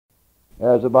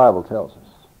as the Bible tells us.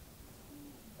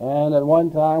 And at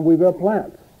one time we were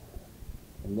plants.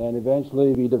 And then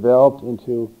eventually we developed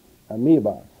into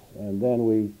amoebas. And then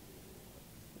we,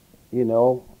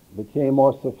 became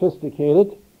more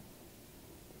sophisticated.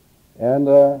 And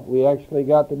we actually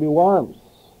got to be worms.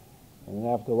 And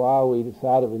after a while we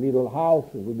decided we needed a house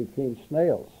and we became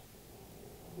snails.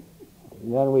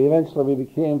 And then we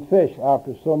became fish.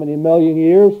 After so many million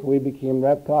years we became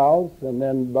reptiles and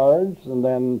then birds and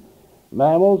then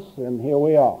mammals, and here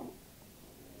we are.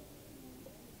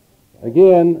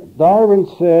 Again, Darwin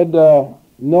said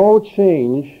no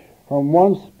change from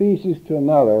one species to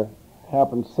another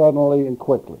happens suddenly and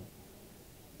quickly.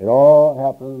 It all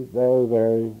happens very,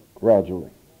 very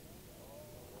gradually.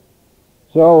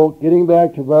 So, getting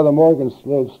back to Brother Morgan's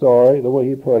little story, the way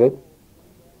he put it,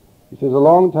 he says, a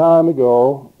long time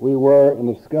ago, we were in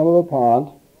the scum of a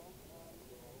pond.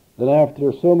 Then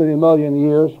after so many million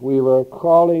years, we were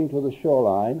crawling to the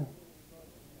shoreline.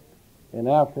 And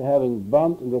after having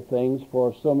bumped into things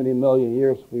for so many million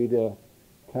years, we'd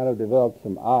kind of developed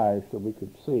some eyes so we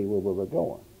could see where we were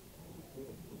going.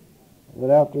 But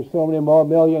after so many more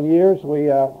million years,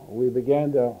 we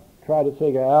began to try to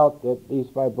figure out that these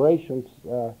vibrations,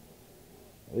 were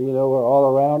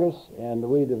all around us, and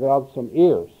we developed some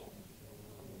ears.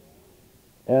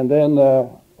 And then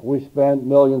we spent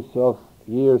millions of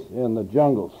years in the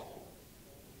jungles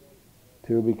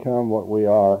to become what we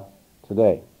are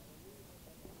today.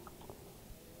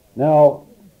 Now,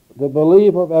 the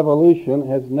belief of evolution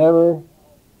has never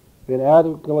been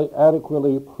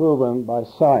adequately proven by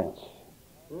science.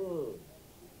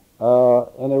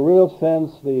 In a real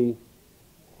sense, the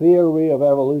theory of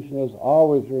evolution has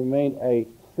always remained a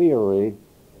theory.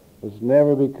 It's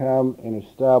never become an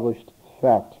established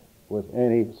fact with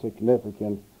any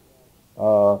significant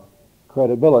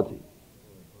credibility.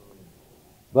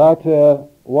 But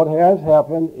what has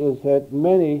happened is that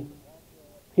many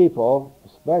people,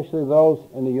 especially those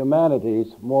in the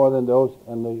humanities more than those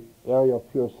in the area of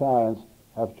pure science,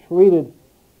 have treated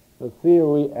the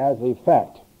theory as a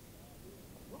fact.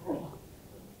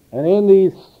 And in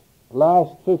these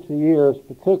last 50 years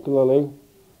particularly,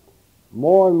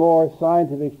 more and more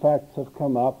scientific facts have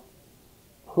come up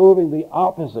proving the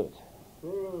opposite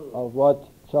of what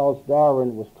Charles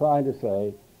Darwin was trying to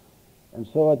say. And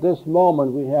so at this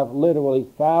moment we have literally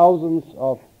thousands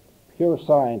of pure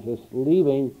scientists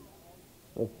leaving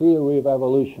the theory of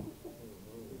evolution.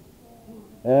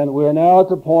 And we're now at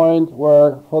the point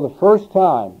where, for the first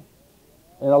time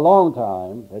in a long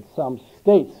time, that some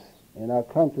states in our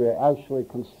country are actually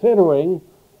considering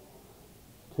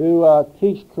to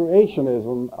teach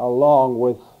creationism along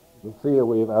with the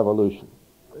theory of evolution.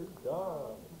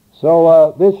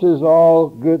 So this is all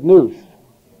good news.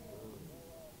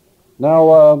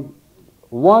 Now,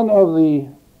 one of the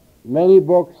many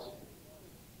books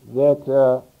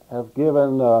that have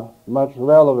given much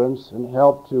relevance and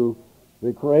help to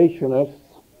the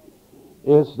creationists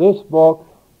is this book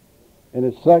in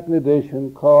its second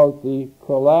edition called The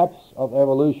Collapse of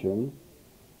Evolution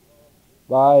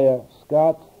by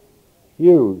Scott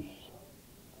Hughes.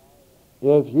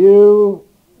 If you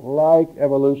like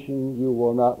evolution, you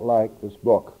will not like this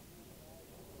book.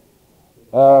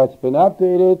 It's been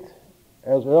updated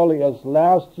as early as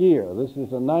last year. This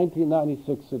is a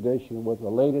 1996 edition with the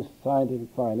latest scientific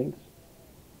findings.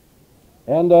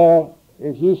 And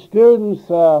if you students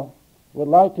would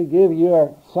like to give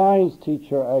your science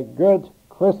teacher a good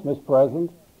Christmas present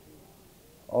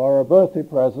or a birthday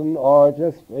present or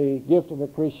just a gift of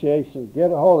appreciation,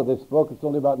 get a hold of this book. It's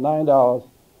only about $9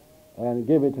 and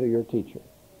give it to your teacher.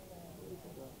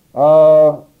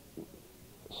 Now,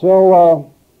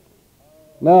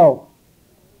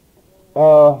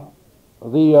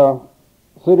 the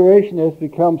situation has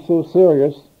become so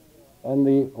serious in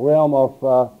the realm of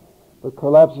the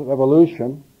collapse of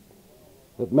evolution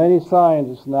that many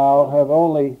scientists now have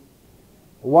only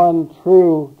one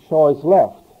true choice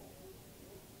left,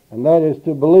 and that is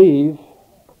to believe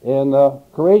in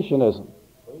creationism.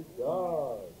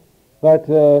 But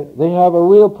they have a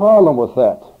real problem with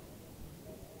that,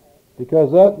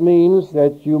 because that means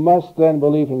that you must then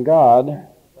believe in God,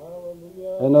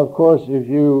 and of course if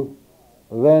you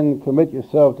then commit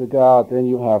yourself to God, then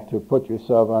you have to put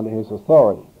yourself under His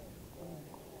authority.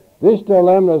 This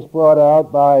dilemma is brought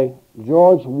out by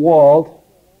George Wald,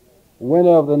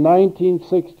 winner of the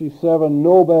 1967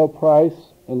 Nobel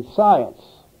Prize in Science.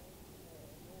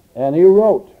 And he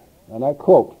wrote, and I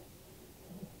quote,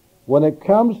 "When it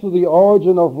comes to the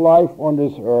origin of life on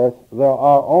this earth, there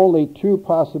are only two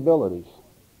possibilities: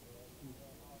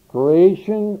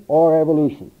 creation or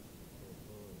evolution."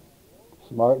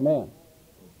 Smart man.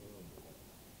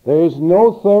 There is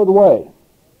no third way.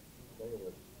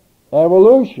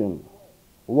 Evolution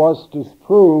was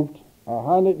disproved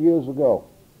 100 years ago.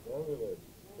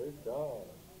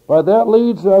 But that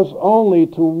leads us only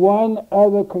to one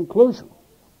other conclusion,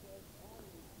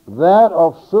 that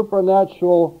of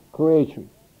supernatural creation.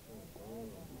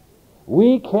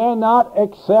 We cannot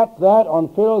accept that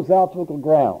on philosophical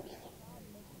grounds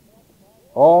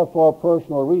or for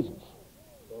personal reasons.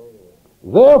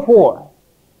 Therefore,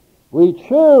 we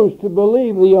choose to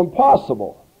believe the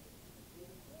impossible,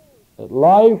 that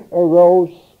life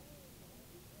arose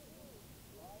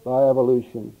by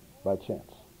evolution, by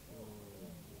chance.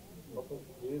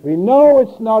 We know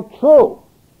it's not true.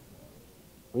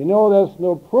 We know there's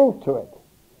no proof to it.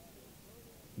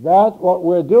 That what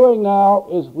we're doing now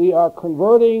is we are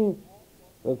converting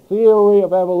the theory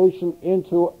of evolution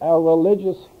into a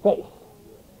religious faith.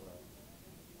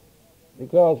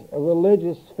 Because a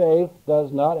religious faith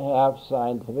does not have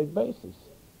scientific basis.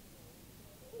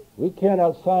 We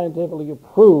cannot scientifically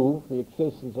prove the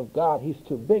existence of God. He's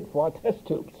too big for our test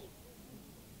tubes.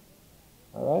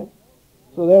 All right?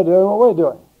 So they're doing what we're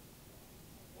doing.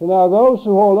 So now those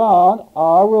who hold on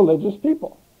are religious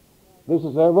people. This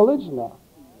is their religion now.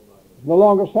 It's no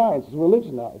longer science, it's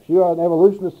religion now. If you are an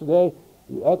evolutionist today,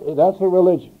 that's a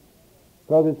religion.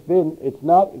 Because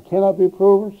it cannot be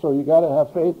proven, so you got to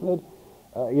have faith in it,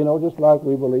 just like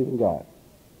we believe in God.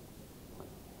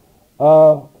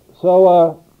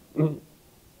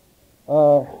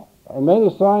 Many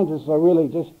scientists are really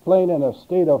just plain in a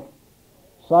state of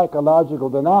psychological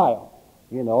denial,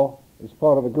 It's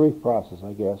part of a grief process,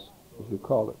 I guess, as you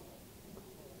call it.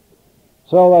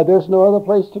 So there's no other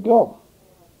place to go.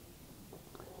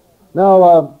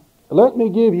 Now, let me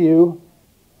give you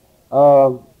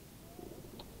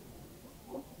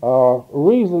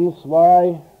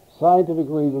scientific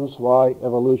reasons why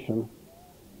evolution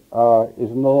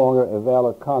is no longer a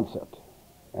valid concept.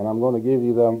 And I'm going to give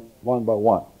you them one by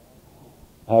one.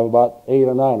 I have about 8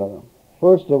 or 9 of them.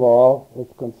 First of all,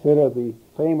 let's consider the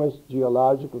famous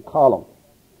geological column.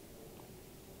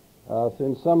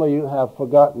 Since some of you have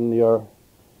forgotten your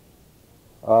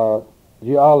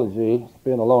geology, it's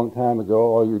been a long time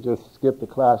ago, or you just skipped the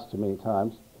class too many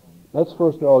times, let's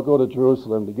first of all go to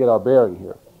Jerusalem to get our bearing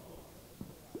here.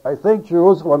 I think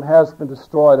Jerusalem has been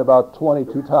destroyed about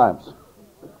 22 times.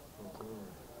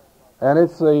 And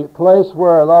it's the place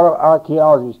where a lot of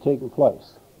archaeology is taking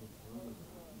place.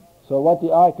 So what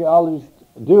the archaeologists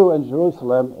do in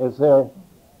Jerusalem is they're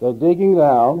digging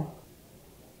down,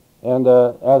 and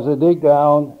as they dig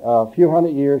down, a few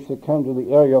hundred years, they come to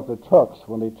the area of the Turks,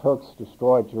 when the Turks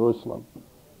destroyed Jerusalem.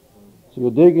 So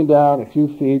you're digging down a few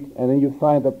feet, and then you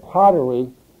find the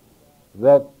pottery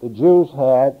that the Jews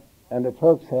had and the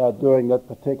Turks had during that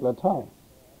particular time.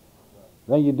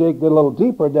 Then you dig a little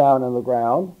deeper down in the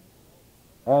ground,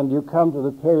 and you come to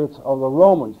the periods of the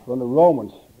Romans, when the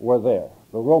Romans were there,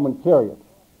 the Roman period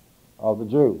of the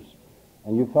Jews.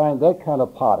 And you find that kind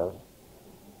of pottery,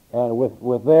 and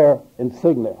with their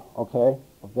insignia, of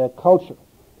that culture.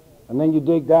 And then you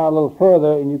dig down a little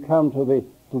further, and you come to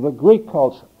the Greek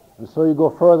culture. And so you go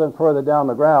further and further down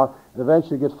the ground, and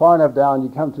eventually you get far enough down, you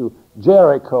come to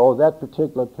Jericho, that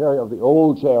particular period of the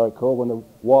old Jericho, when the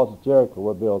walls of Jericho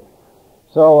were built.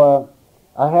 So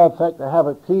I have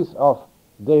a piece of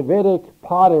Davidic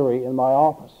pottery in my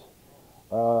office,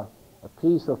 a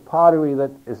piece of pottery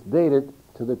that is dated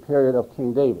to the period of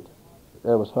King David.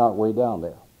 That was found way down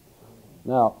there.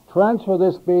 Now, transfer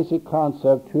this basic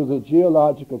concept to the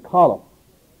geological column.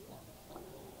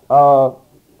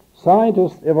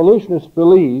 Evolutionists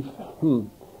believe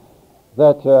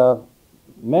that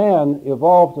man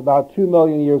evolved about 2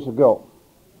 million years ago.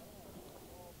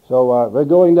 So we're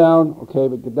going down,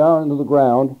 we get down into the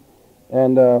ground,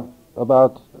 and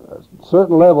about a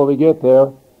certain level we get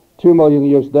there, 2 million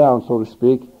years down, so to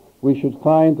speak, we should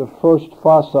find the first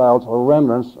fossils or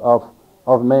remnants of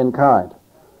mankind.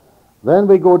 Then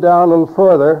we go down a little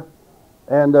further,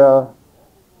 and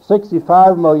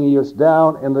 65 million years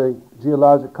down in the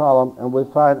geologic column, and we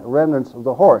find remnants of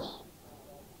the horse.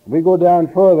 We go down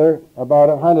further, about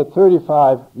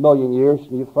 135 million years,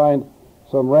 and you find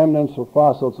some remnants or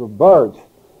fossils of birds.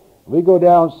 We go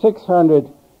down 600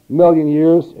 million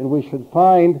years, and we should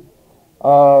find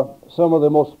some of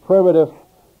the most primitive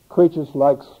creatures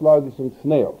like slugs and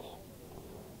snails.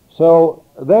 So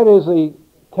that is a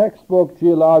textbook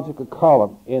geological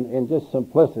column in just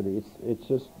simplicity. It's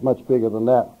just much bigger than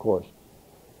that, of course.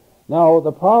 Now,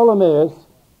 the problem is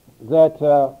that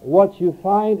what you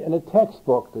find in a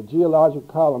textbook, the geological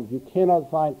column, you cannot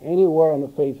find anywhere on the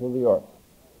face of the earth.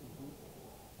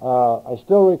 I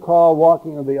still recall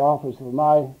walking in the office of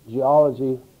my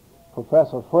geology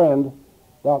professor friend,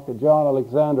 Dr. John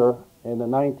Alexander, in the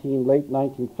late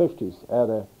 1950s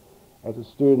as a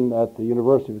student at the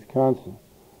University of Wisconsin.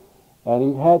 And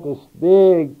he had this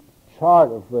big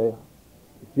chart of the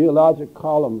geologic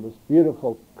column, this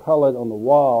beautiful colored on the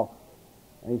wall.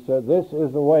 And he said, this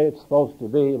is the way it's supposed to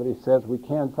be, but he says we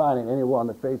can't find it anywhere on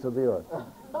the face of the earth.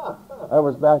 That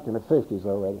was back in the 50s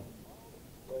already.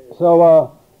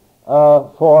 So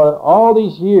for all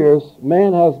these years,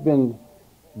 man has been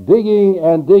digging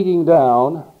and digging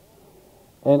down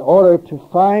in order to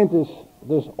find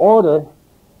this order,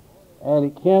 and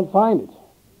he can't find it.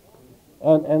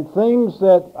 And things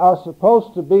that are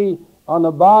supposed to be on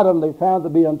the bottom, they found to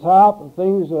be on top, and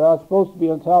things that are supposed to be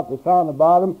on top, they found on the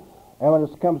bottom. And when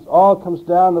it all comes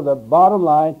down to the bottom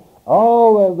line,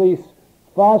 all of these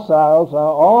fossils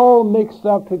are all mixed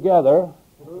up together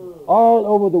all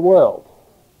over the world.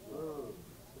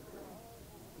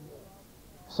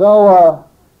 So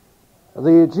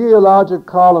the geologic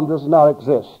column does not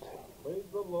exist. Praise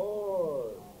the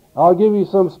Lord. I'll give you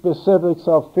some specifics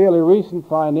of fairly recent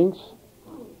findings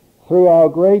through our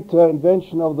great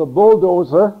invention of the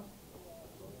bulldozer,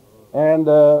 and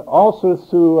also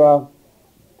through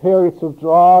periods of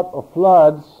drought or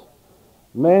floods.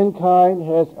 Mankind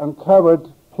has uncovered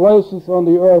places on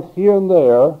the earth here and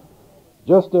there,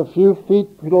 just a few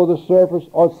feet below the surface,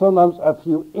 or sometimes a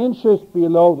few inches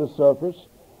below the surface,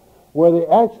 where they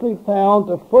actually found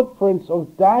the footprints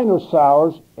of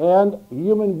dinosaurs and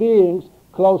human beings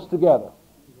close together.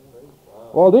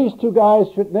 Well, these two guys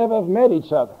should never have met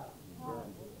each other,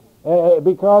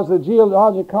 because the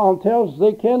geologic column tells us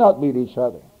they cannot meet each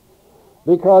other.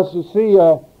 Because, you see,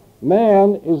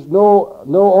 man is no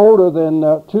older than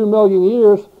 2 million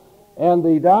years, and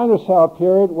the dinosaur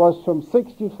period was from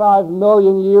 65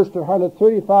 million years to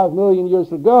 135 million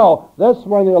years ago. That's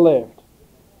when they lived.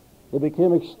 They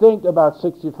became extinct about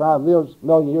 65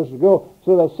 million years ago,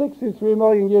 so they're 63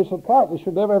 million years apart. They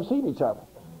should never have seen each other.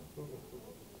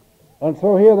 And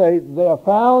so here they are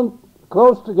found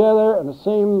close together in the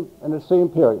same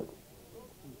period.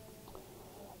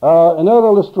 Another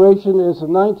illustration is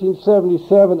in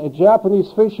 1977, a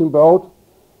Japanese fishing boat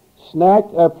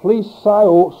snagged a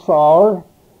plesiosaur,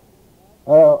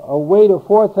 a weight of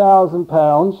 4,000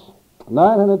 pounds,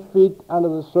 900 feet under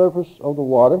the surface of the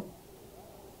water.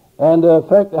 And in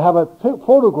fact, I have a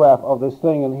photograph of this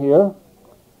thing in here.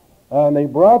 And they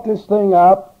brought this thing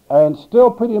up, and still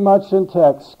pretty much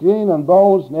intact, skin and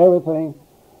bones and everything.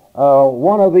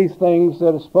 One of these things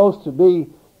that is supposed to be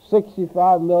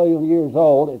 65 million years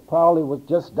old, it probably was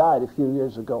just died a few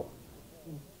years ago.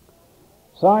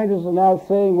 Scientists are now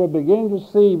saying we're beginning to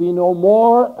see we know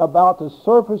more about the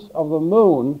surface of the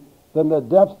moon than the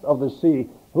depth of the sea.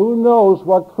 Who knows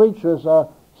what creatures are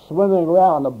swimming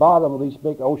around the bottom of these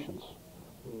big oceans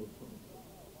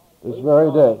this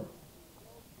very day.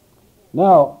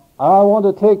 Now, I want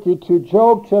to take you to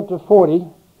Job chapter 40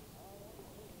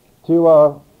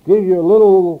 to give you a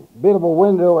little bit of a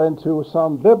window into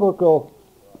some biblical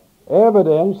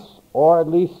evidence, or at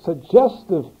least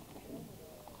suggestive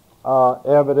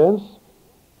evidence,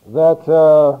 that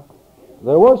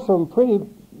there were some pretty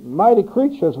mighty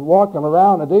creatures walking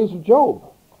around in the days of Job.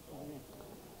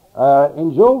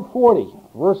 In Job 40,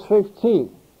 verse 15,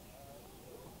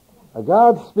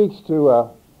 God speaks to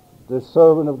this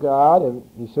servant of God, and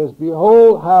he says,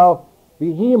 "Behold how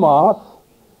Behemoth."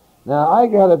 Now, I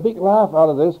got a big laugh out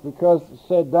of this because it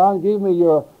said, "Don, give me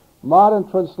your modern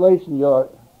translation, your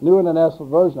New International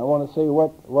Version. I want to say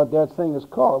what that thing is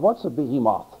called. What's a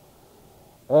behemoth?"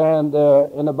 And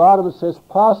in the bottom it says,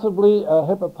 possibly a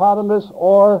hippopotamus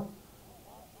or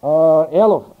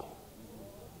elephant.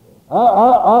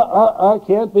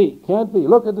 Can't be.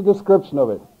 Look at the description of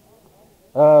it.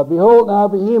 "Behold now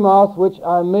Behemoth, which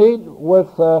I made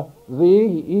with thee,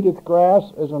 he eateth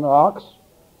grass as an ox.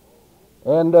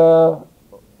 And lo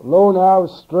now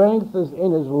his strength is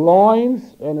in his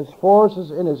loins, and his force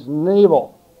is in his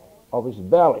navel of his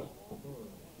belly."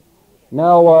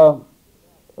 Now,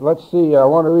 let's see, I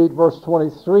want to read verse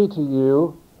 23 to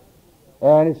you.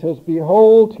 And it says,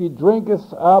 "Behold, he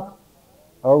drinketh up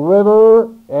a river,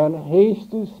 and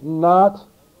hasteth not.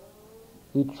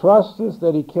 He trusteth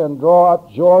that he can draw up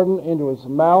Jordan into his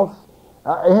mouth."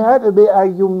 It had to be a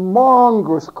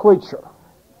humongous creature.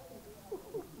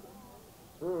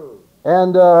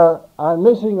 And I'm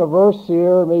missing a verse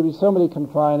here. Maybe somebody can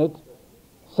find it.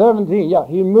 17. Yeah,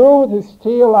 "He moved his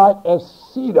tail like a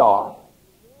cedar."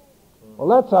 Well,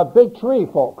 that's a big tree,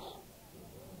 folks.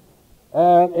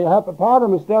 And a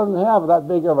hippopotamus doesn't have that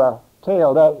big of a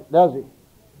tail, does he?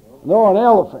 Nor an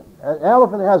elephant. An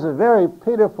elephant has a very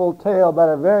pitiful tail, but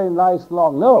a very nice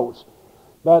long nose.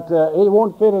 But it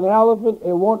won't fit an elephant.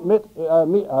 It won't meet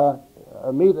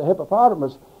a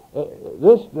hippopotamus.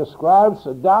 This describes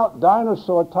a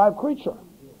dinosaur-type creature.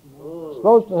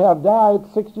 Supposed to have died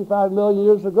 65 million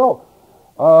years ago.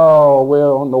 Oh,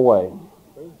 we're on the way.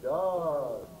 Praise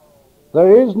God.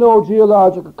 There is no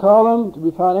geological column to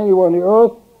be found anywhere on the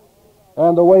earth,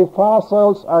 and the way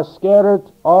fossils are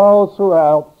scattered all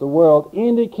throughout the world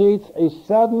indicates a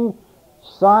sudden,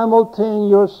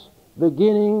 simultaneous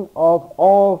beginning of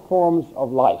all forms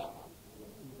of life.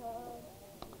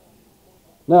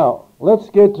 Now,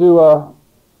 let's get to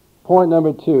point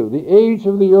number 2, the age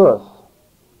of the earth.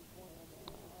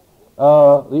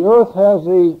 The earth has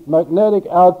a magnetic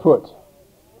output,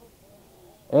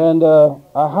 and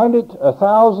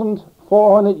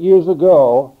 1,400 years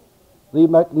ago, the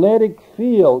magnetic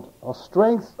field or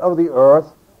strength of the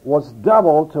earth was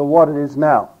double to what it is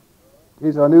now.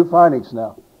 These are new findings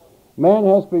now. Man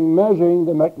has been measuring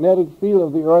the magnetic field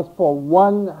of the earth for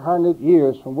 100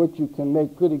 years, from which you can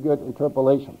make pretty good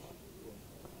interpolations.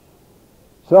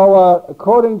 So,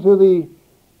 according to the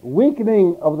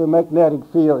weakening of the magnetic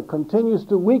field, it continues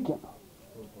to weaken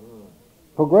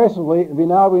progressively. We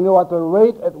know at the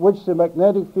rate at which the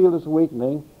magnetic field is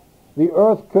weakening, the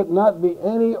earth could not be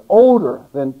any older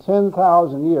than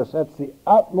 10,000 years. That's the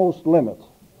utmost limit.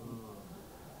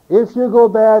 If you go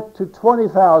back to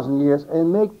 20,000 years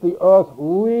and make the earth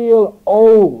real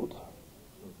old,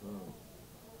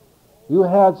 you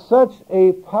had such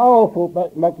a powerful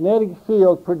magnetic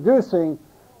field producing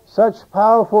such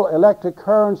powerful electric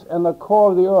currents in the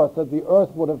core of the earth that the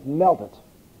earth would have melted.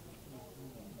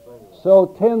 So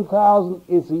 10,000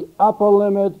 is the upper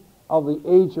limit of the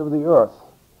age of the earth.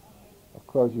 Of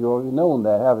course, you've already known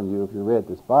that, haven't you, if you read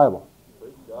this Bible?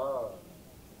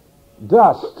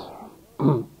 Dust.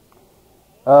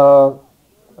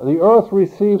 The earth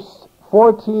receives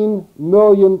 14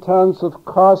 million tons of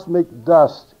cosmic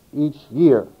dust each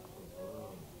year.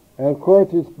 And of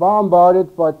course, it's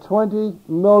bombarded by 20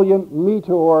 million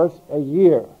meteors a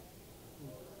year.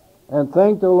 And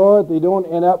thank the Lord they don't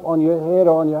end up on your head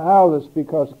or on your houses,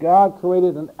 because God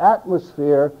created an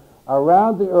atmosphere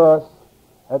around the earth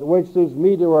at which these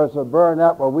meteors are burned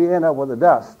up, or we end up with the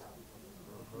dust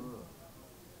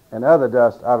and other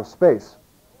dust out of space.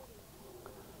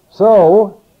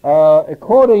 So,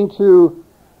 according to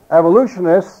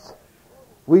evolutionists,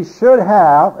 we should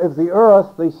have, if the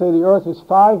earth, they say the earth is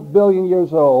 5 billion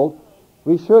years old,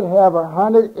 we should have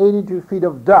 182 feet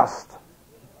of dust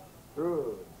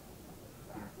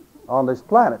on this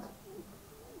planet.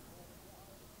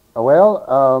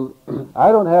 Well,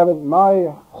 I don't have it in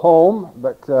my home,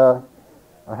 but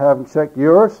I haven't checked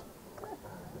yours.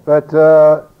 But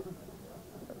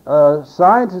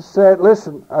scientists said,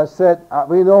 listen,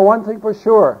 we know one thing for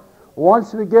sure.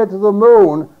 Once we get to the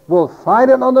moon, we'll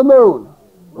find it on the moon.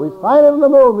 We find it on the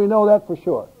moon, we know that for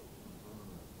sure.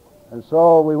 And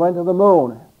so we went to the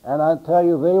moon, and I tell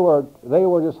you, they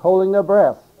were just holding their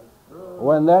breath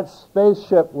when that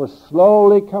spaceship was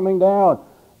slowly coming down,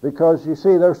 because you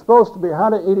see, there's supposed to be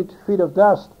 180 feet of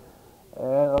dust.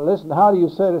 And listen, how do you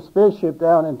set a spaceship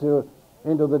down into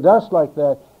the dust like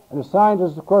that? And the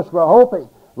scientists, of course, were hoping,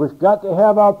 we've got to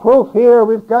have our proof here,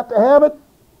 we've got to have it.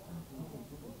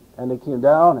 And they came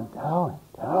down and down and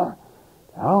down,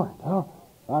 down and down.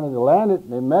 Finally, they landed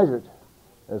and they measured.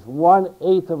 There's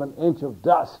 1/8 of an inch of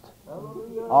dust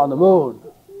on the moon,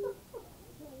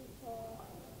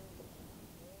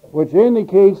 which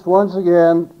indicates once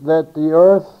again that the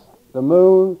earth, the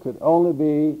moon, could only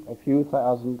be a few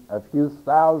thousand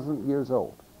years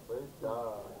old.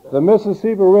 The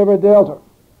Mississippi River Delta,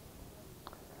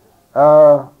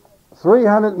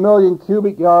 300 million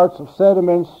cubic yards of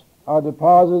sediments are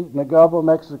deposited in the Gulf of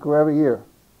Mexico every year.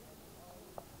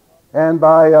 And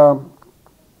by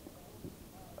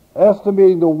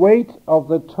estimating the weight of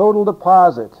the total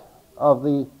deposit of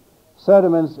the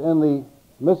sediments in the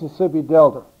Mississippi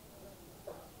Delta,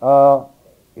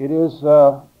 it is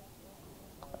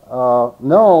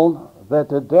known that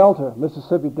the Delta,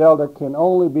 Mississippi Delta, can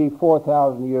only be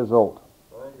 4,000 years old.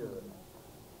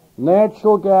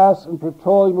 Natural gas and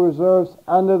petroleum reserves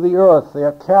under the earth, they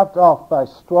are capped off by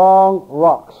strong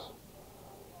rocks.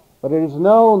 But it is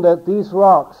known that these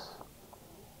rocks,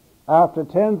 after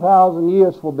 10,000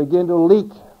 years, will begin to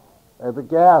leak the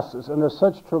gases under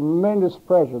such tremendous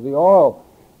pressure. The oil,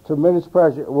 tremendous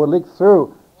pressure, will leak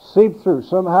through, seep through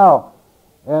somehow.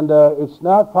 And it's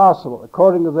not possible,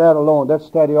 according to that alone, that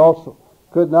study also,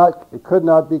 it could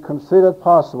not be considered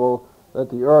possible that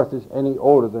the earth is any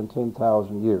older than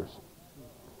 10,000 years.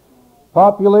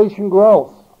 Population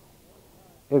growth.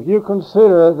 If you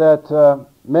consider that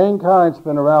mankind's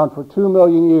been around for 2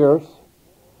 million years,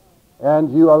 and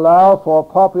you allow for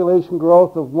population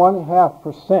growth of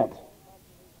 0.5%.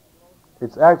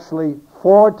 It's actually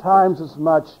 4 times as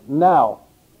much now.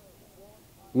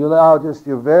 You allow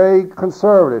you're very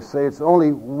conservative, say it's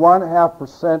only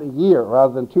 0.5% a year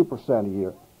rather than 2% a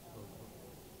year.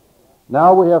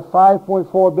 Now we have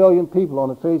 5.4 billion people on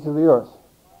the face of the earth.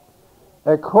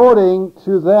 According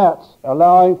to that,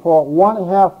 allowing for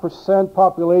 0.5%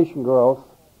 population growth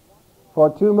for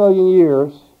 2 million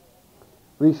years,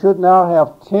 we should now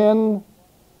have 10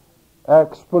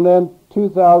 exponent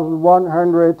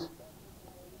 2,100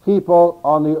 people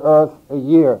on the earth a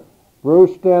year.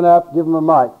 Bruce, stand up, give him a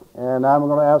mic, and I'm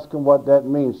going to ask him what that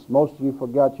means. Most of you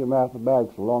forgot your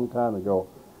mathematics a long time ago.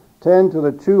 10 to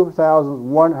the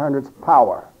 2,100th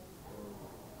power.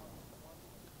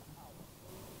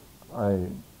 I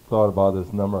thought about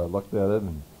this number, I looked at it,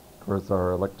 and of course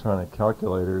our electronic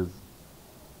calculators,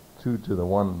 2 to the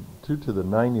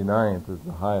 99th is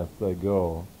the highest they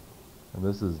go, and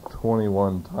this is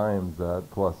 21 times that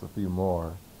plus a few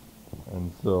more.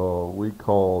 And so we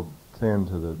called 10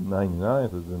 to the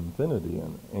 99th as infinity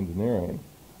in engineering.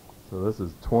 So this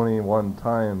is 21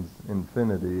 times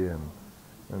infinity, and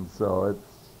so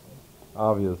it's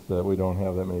obvious that we don't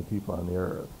have that many people on the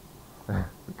earth.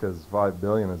 Because 5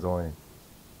 billion is only,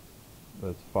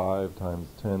 that's 5 times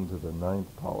 10 to the 9th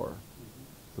power.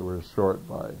 So we're short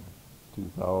by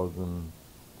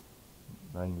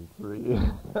 2,093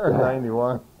 or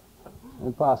 91.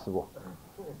 Impossible.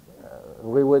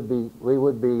 We would be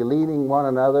leaning one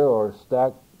another or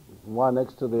stacked one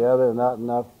next to the other, not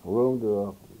enough room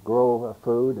to grow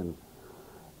food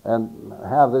and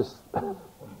have this.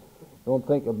 Don't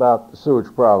think about the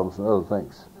sewage problems and other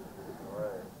things.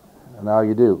 And now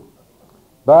you do.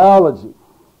 Biology.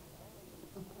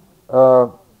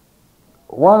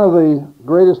 One of the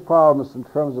greatest problems in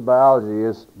terms of biology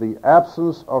is the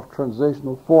absence of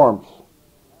transitional forms.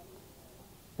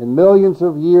 In millions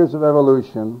of years of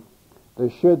evolution, there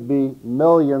should be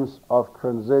millions of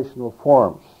transitional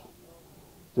forms.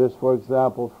 Just for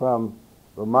example, from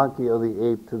the monkey or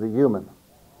the ape to the human.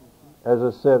 As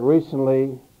I said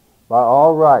recently, by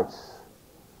all rights,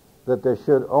 that there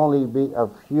should only be a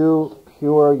few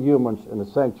pure humans in the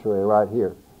sanctuary right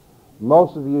here.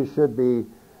 Most of you should be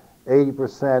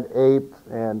 80% ape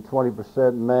and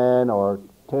 20% man, or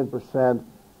 10%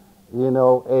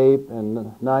 ape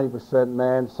and 90%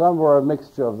 man. Some were a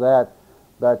mixture of that,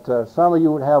 but some of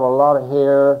you would have a lot of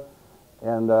hair,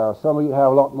 and some of you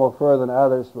have a lot more fur than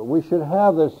others. But we should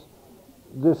have this.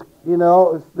 If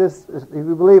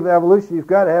you believe in evolution, you've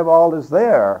got to have all this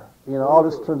there. All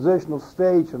this transitional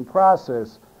stage and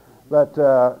process, but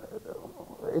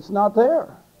it's not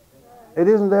there. It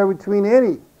isn't there between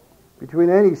any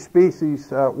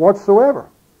species whatsoever.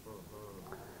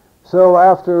 So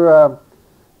after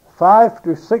 500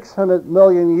 to 600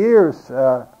 million years,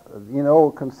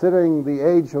 considering the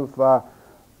age of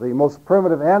the most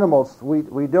primitive animals,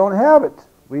 we don't have it.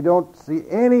 We don't see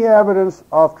any evidence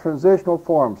of transitional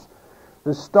forms.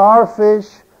 The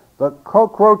starfish, the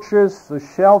cockroaches, the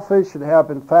shellfish that have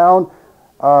been found,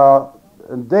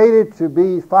 dated to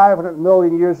be 500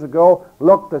 million years ago,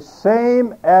 look the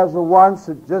same as the ones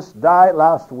that just died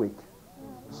last week.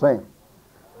 Same.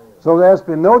 So there's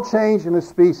been no change in the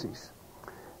species.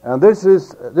 And this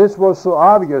was so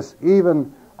obvious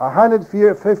even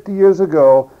 150 years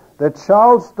ago that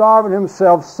Charles Darwin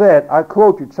himself said, I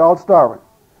quote you, Charles Darwin,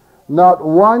 not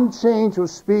one change of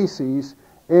species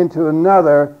into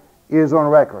another is on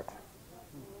record.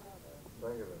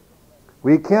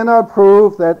 We cannot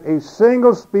prove that a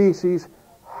single species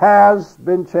has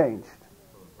been changed.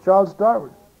 Charles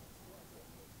Darwin.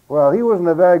 Well, he wasn't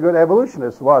a very good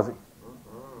evolutionist, was he?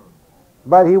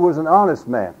 But he was an honest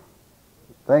man.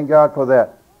 Thank God for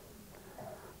that.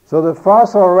 So the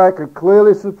fossil record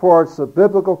clearly supports the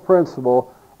biblical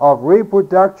principle of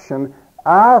reproduction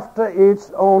after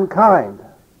its own kind.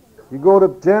 You go to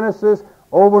Genesis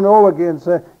over and over again,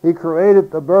 say he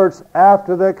created the birds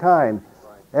after their kind,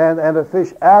 and the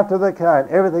fish after their kind,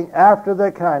 everything after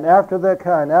their kind, after their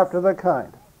kind, after their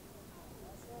kind.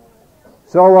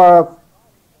 So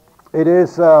it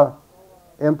is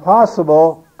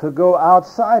impossible to go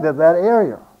outside of that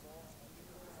area.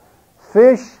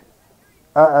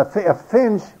 A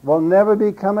finch will never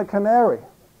become a canary.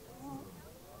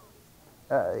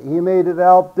 He may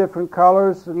develop different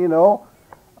colors,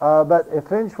 but a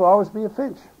finch will always be a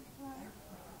finch.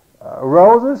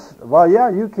 Roses, well, yeah,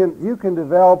 you can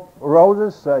develop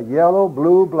roses, yellow,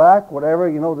 blue, black,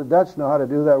 whatever. The Dutch know how to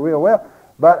do that real well.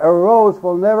 But a rose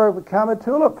will never become a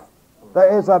tulip.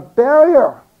 There is a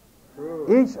barrier.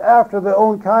 Each after their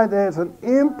own kind. There is an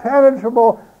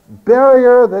impenetrable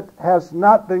barrier that has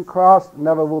not been crossed,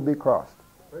 never will be crossed.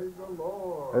 Praise the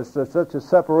Lord. There's such a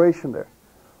separation there.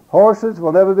 Horses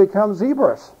will never become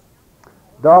zebras.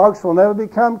 Dogs will never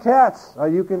become cats.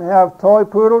 You can have toy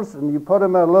poodles and you put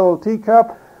them in a little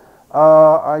teacup.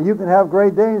 You can have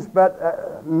Great Danes, but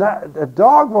a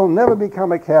dog will never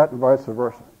become a cat and vice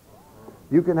versa.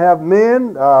 You can have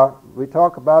men, we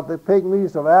talk about the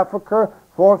pygmies of Africa,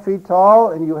 4 feet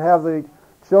tall, and you have the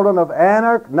children of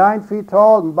Anak, 9 feet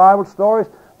tall in Bible stories,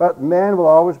 but man will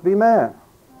always be man.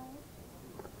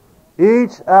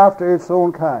 Each after its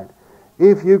own kind.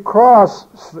 If you cross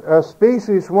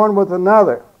species one with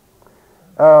another,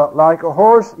 like a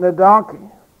horse and a donkey,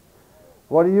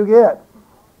 what do you get?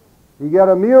 You get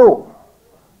a mule,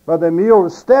 but the mule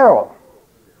is sterile.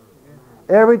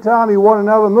 Every time you want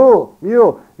another mule,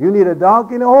 you need a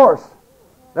donkey and a horse.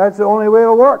 That's the only way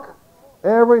it'll work.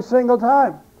 Every single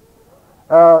time.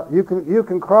 You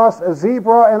can cross a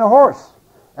zebra and a horse,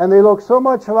 and they look so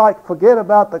much alike. Forget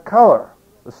about the color,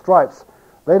 the stripes.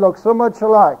 They look so much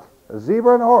alike, a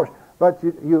zebra and a horse. But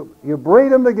you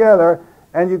breed them together,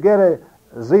 and you get a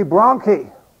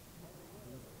zebronchi,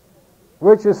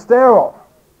 which is sterile.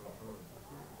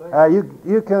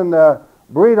 You can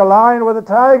breed a lion with a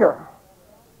tiger,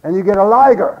 and you get a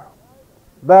liger,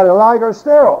 but a liger is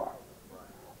sterile.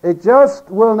 It just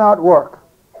will not work.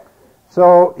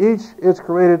 So each is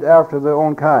created after their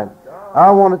own kind. I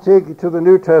want to take you to the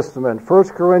New Testament, 1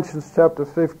 Corinthians chapter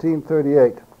 15,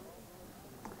 38.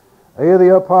 Here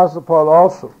the Apostle Paul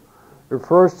also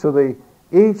refers to the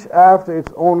each after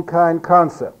its own kind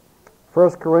concept.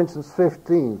 1 Corinthians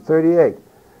 15, 38.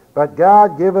 But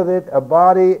God giveth it a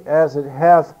body as it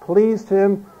hath pleased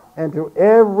him, and to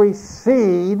every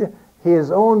seed his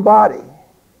own body.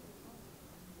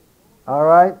 All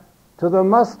right? To the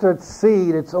mustard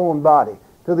seed its own body.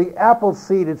 To the apple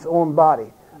seed its own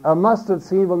body. A mustard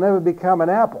seed will never become an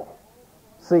apple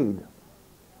seed.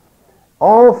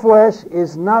 All flesh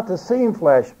is not the same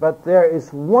flesh, but there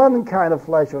is one kind of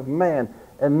flesh of man,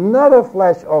 another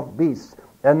flesh of beasts,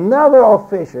 another of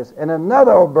fishes, and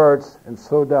another of birds, and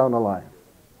so down the line.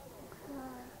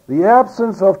 The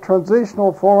absence of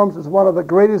transitional forms is one of the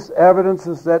greatest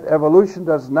evidences that evolution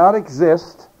does not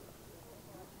exist.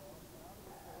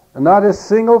 And not a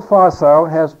single fossil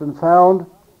has been found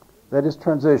that is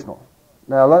transitional.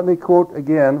 Now let me quote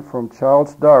again from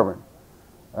Charles Darwin,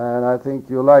 and I think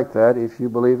you'll like that if you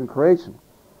believe in creation.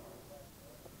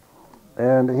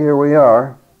 And here we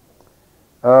are.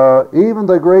 Even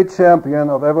the great champion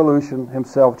of evolution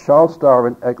himself, Charles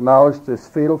Darwin, acknowledged this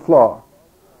fatal flaw.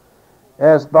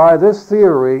 As by this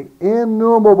theory,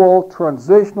 innumerable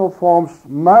transitional forms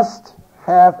must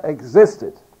have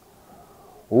existed.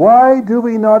 Why do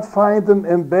we not find them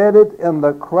embedded in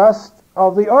the crust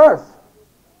of the earth?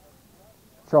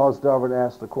 Charles Darwin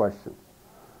asked the question.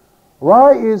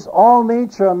 Why is all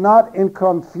nature not in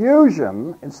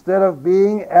confusion instead of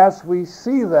being, as we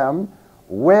see them,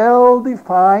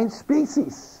 well-defined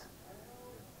species,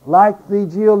 like the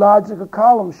geological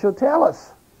column should tell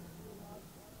us?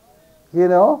 You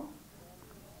know?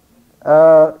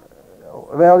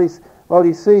 Well,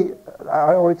 you see,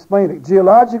 I'll explain it.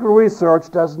 Geological research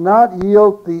does not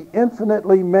yield the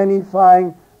infinitely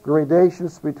magnifying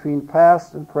gradations between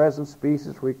past and present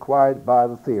species required by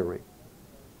the theory.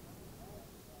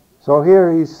 So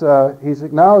here he's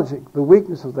acknowledging the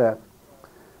weakness of that.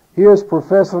 Here's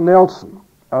Professor Nielsen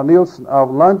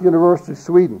of Lund University,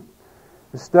 Sweden.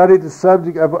 He studied the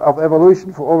subject of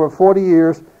evolution for over 40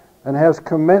 years and has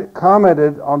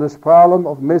commented on this problem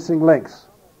of missing links.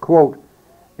 Quote,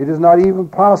 "It is not even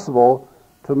possible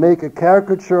to make a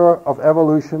caricature of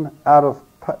evolution out of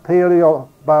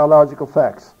paleobiological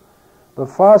facts. The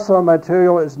fossil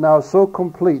material is now so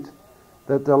complete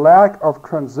that the lack of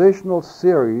transitional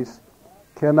series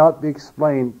cannot be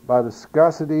explained by the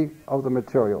scarcity of the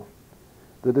material.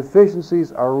 The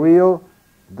deficiencies are real.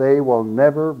 They will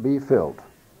never be filled."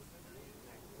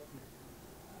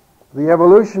 The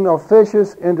evolution of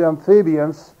fishes into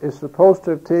amphibians is supposed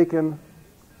to have taken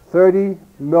 30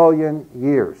 million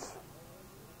years.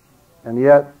 And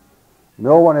yet,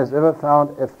 no one has ever found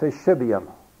a fishibian.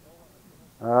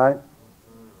 All right?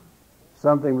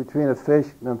 Something between a fish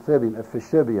and an amphibian, a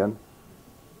fishibian,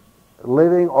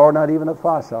 living or not even a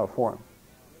fossil form.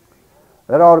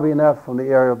 That ought to be enough from the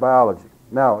area of biology.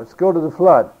 Now, let's go to the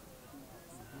flood.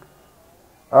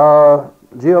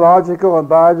 Geological and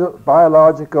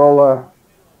biological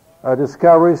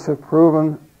discoveries have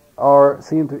proven or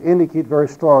seem to indicate very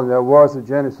strongly there was a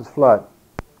Genesis flood,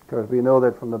 because we know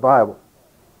that from the Bible.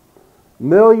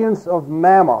 Millions of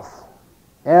mammoth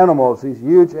animals, these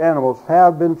huge animals,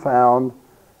 have been found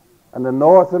and the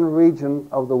northern region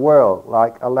of the world,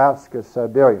 like Alaska,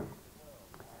 Siberia.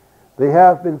 They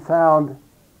have been found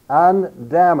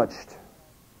undamaged,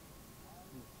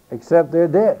 except they're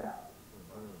dead,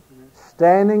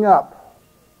 standing up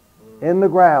in the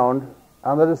ground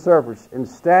under the surface, in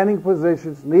standing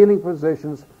positions, kneeling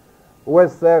positions,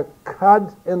 with their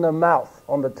cud in the mouth,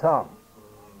 on the tongue.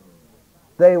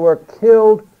 They were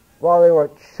killed while they were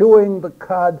chewing the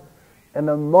cud in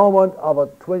the moment of a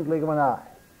twinkling of an eye.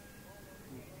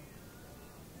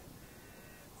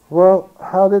 Well,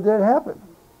 how did that happen?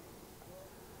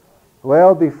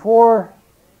 Well, before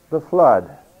the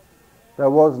flood, there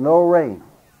was no rain.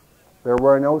 There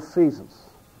were no seasons.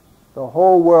 The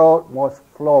whole world was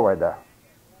Florida.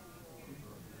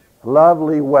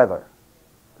 Lovely weather.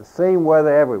 The same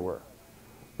weather everywhere.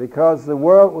 Because the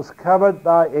world was covered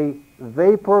by a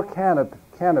vapor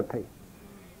canopy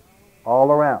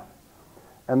all around.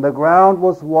 And the ground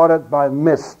was watered by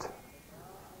mist.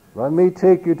 Let me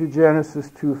take you to Genesis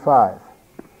 2:5.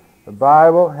 The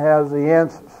Bible has the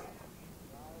answers.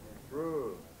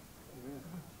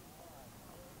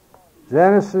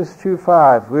 Genesis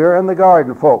 2:5. We're in the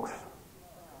garden, folks.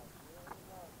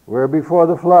 We're before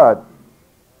the flood.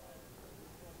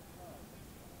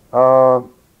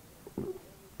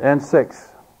 And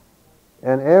 6.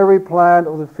 And every plant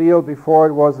of the field before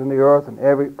it was in the earth, and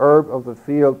every herb of the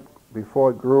field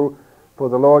before it grew, for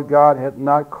the Lord God had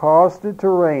not caused it to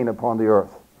rain upon the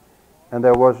earth, and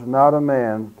there was not a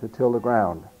man to till the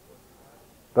ground.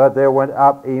 But there went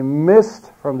up a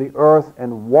mist from the earth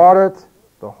and watered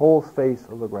the whole face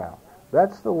of the ground.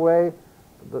 That's the way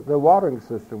the watering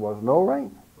system was. No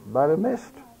rain, but a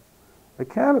mist, a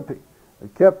canopy.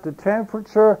 It kept the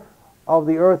temperature of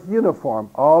the earth uniform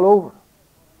all over.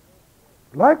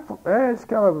 It's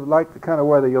kind of like the kind of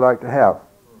weather you like to have.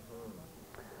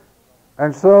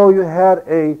 And so you had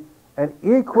an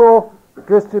equal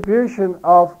distribution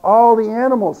of all the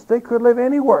animals. They could live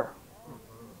anywhere.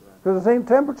 There's the same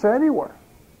temperature anywhere.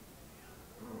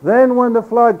 Then when the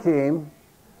flood came,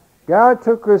 God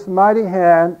took his mighty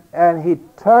hand and he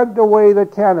tugged away the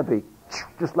canopy,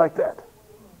 just like that.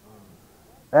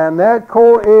 And that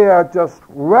cold air just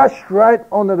rushed right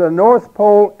onto the North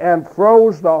Pole and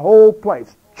froze the whole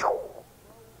place.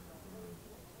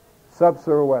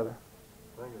 Sub-zero weather.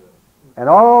 And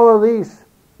all of these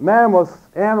mammoth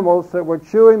animals that were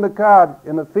chewing the cud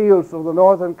in the fields of the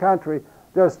northern country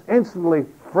just instantly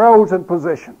froze in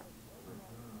position.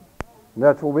 And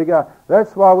that's what we got.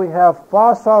 That's why we have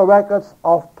fossil records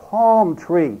of palm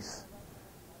trees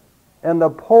in the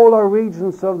polar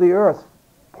regions of the earth.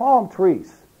 Palm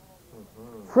trees.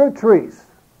 Fruit trees.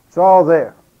 It's all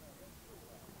there.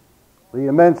 The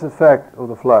immense effect of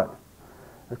the flood.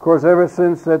 Of course, ever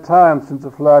since that time, since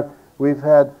the flood, we've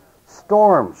had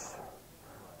storms.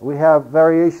 We have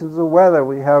variations of weather.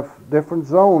 We have different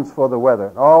zones for the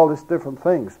weather. All these different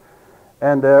things.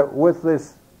 And with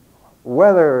this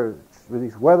weather, with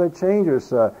these weather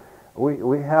changes,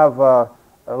 we have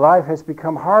life has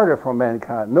become harder for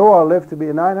mankind. Noah lived to be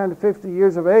 950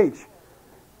 years of age.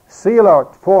 Selah,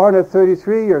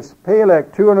 433 years.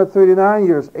 Peleg, 239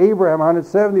 years. Abraham,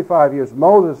 175 years.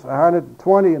 Moses,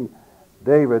 120, and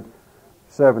David,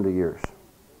 70 years.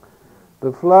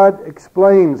 The flood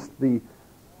explains the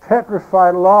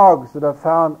petrified logs that are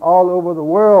found all over the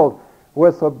world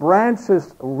with the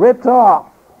branches ripped off,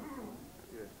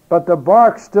 but the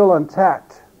bark still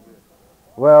intact.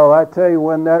 Well, I tell you,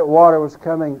 when that water was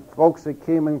coming, folks, it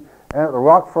came in, and the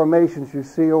rock formations you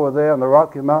see over there in the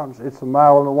Rocky Mountains, it's a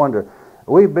mile and a wonder.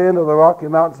 We've been to the Rocky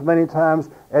Mountains many times.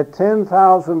 At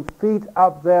 10,000 feet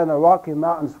up there in the Rocky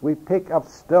Mountains, we pick up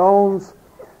stones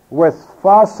with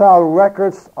fossil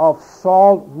records of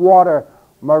saltwater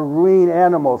marine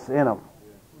animals in them.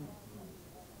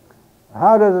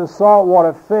 How does a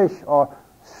saltwater fish or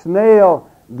snail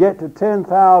get to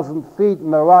 10,000 feet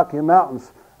in the Rocky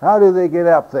Mountains? How do they get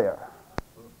up there?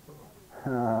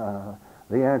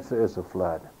 The answer is a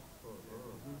flood.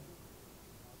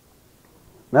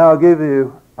 Now I'll give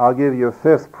you a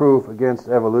fifth proof against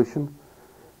evolution,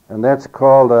 and that's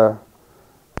called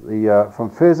from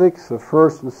physics, the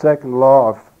first and second law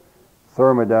of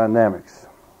thermodynamics.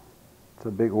 It's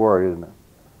a big word, isn't it?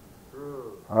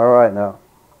 All right, now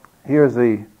here's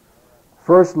the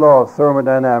first law of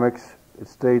thermodynamics. It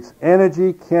states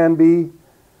energy can be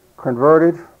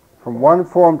converted from one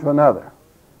form to another,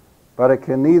 but it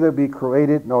can neither be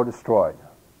created nor destroyed.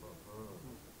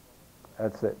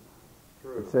 That's it.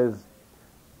 It says,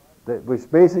 which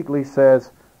basically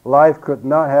says life could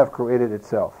not have created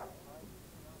itself.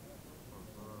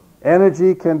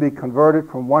 Energy can be converted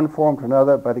from one form to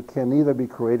another, but it can neither be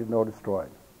created nor destroyed.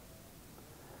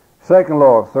 Second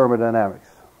law of thermodynamics.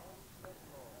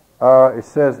 It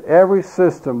says every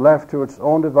system left to its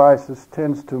own devices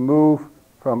tends to move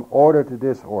from order to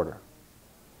disorder.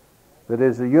 That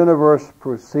is, the universe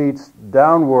proceeds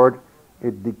downward,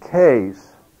 it decays,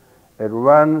 it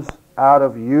runs out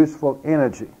of useful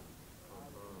energy.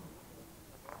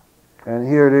 And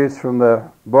here it is from the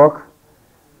book.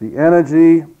 The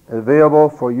energy available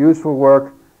for useful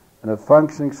work in a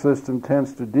functioning system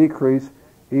tends to decrease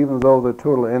even though the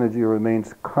total energy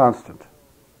remains constant.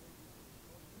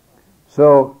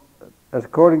 So,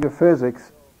 according to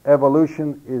physics,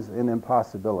 evolution is an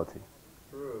impossibility.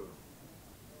 True.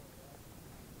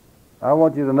 I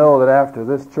want you to know that after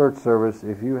this church service,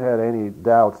 if you had any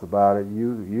doubts about it,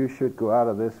 you should go out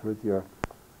of this with your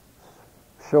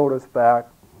shoulders back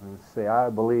and say, I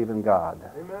believe in God.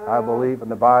 Amen. I believe in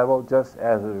the Bible just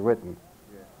as it is written.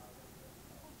 Yeah.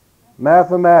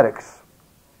 Mathematics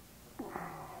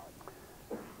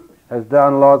has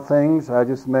done a lot of things. I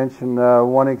just mentioned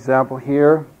one example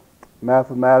here.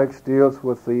 Mathematics deals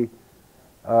with the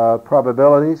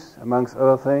probabilities, amongst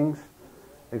other things.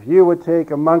 If you would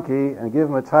take a monkey and give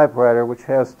him a typewriter which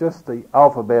has just the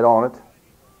alphabet on it,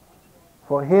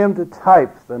 for him to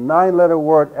type the 9-letter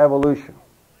word evolution,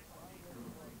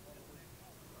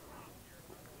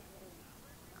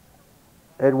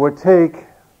 it would take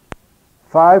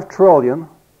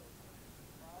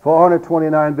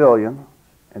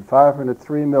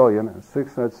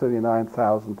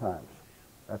 5,429,503,679,000 times.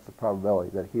 That's the probability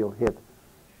that he'll hit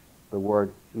the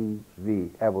word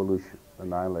EV, evolution, the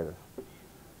 9 letters.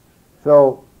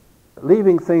 So,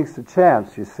 leaving things to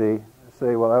chance, you see,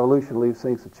 say, well, evolution leaves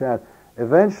things to chance.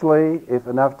 Eventually, if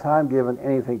enough time given,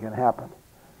 anything can happen.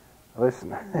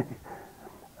 Listen,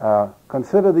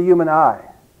 consider the human eye.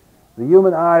 The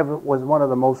human eye was one of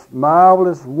the most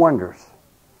marvelous wonders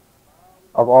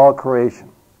of all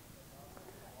creation.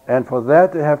 And for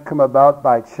that to have come about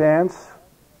by chance,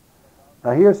 now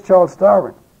here's Charles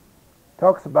Darwin.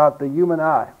 Talks about the human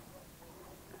eye.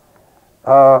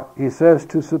 He says,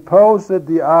 to suppose that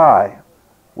the eye,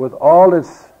 with all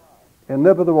its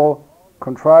inimitable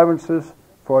contrivances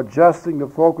for adjusting the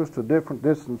focus to different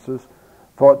distances,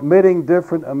 for admitting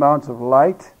different amounts of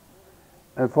light,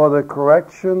 and for the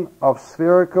correction of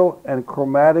spherical and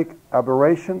chromatic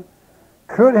aberration,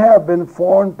 could have been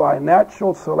formed by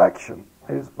natural selection,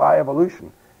 that is, by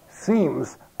evolution,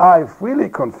 seems, I freely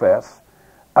confess,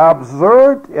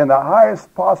 absurd in the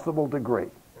highest possible degree.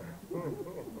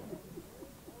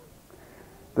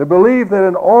 The belief that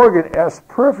an organ as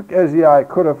perfect as the eye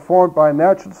could have formed by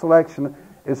natural selection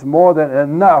is more than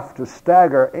enough to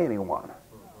stagger anyone.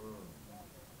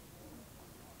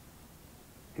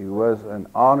 He was an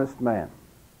honest man.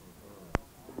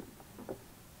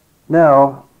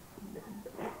 Now,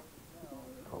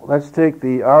 let's take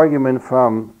the argument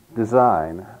from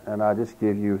design, and I'll just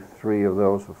give you 3 of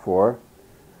those or 4,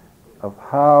 of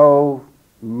how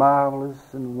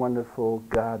marvelous and wonderful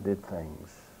God did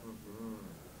things.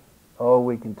 Oh,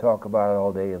 we can talk about it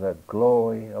all day, the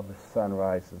glory of the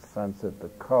sunrise and sunset, the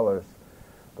colors,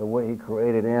 the way he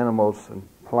created animals and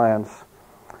plants.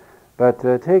 But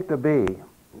take the bee.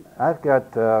 I've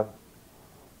got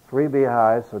 3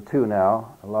 beehives, or 2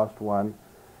 now. I lost one.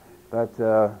 But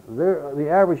the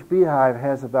average beehive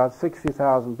has about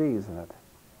 60,000 bees in it.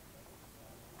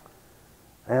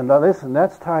 And listen,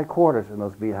 that's tight quarters in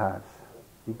those beehives.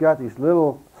 You've got these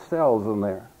little cells in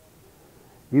there.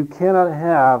 You cannot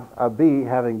have a bee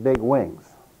having big wings.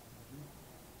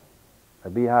 A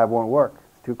beehive won't work.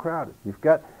 It's too crowded.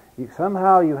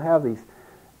 Somehow you have these.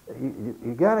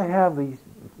 You got to have these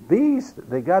bees.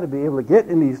 They got to be able to get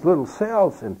in these little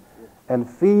cells and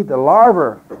feed the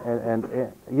larvae and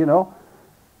you know.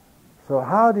 So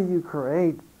how do you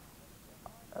create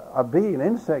a bee, an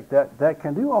insect that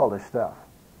can do all this stuff?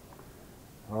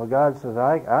 Well, God says,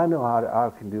 I know how I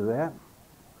can do that.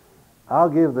 I'll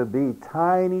give the bee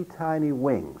tiny, tiny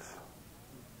wings.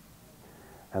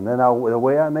 And then the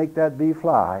way I make that bee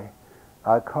fly,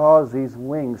 I cause these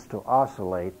wings to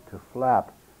oscillate, to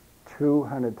flap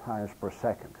 200 times per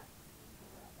second.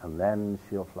 And then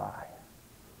she'll fly.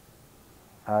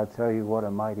 I'll tell you what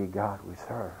a mighty God we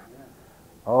serve.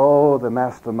 Oh, the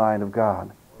mastermind of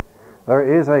God. There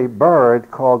is a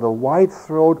bird called the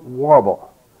white-throat warble.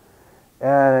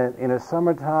 And in the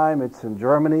summertime, it's in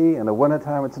Germany. In the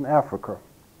wintertime, it's in Africa.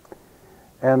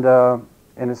 And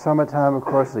in the summertime, of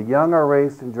course, the young are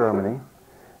raised in Germany.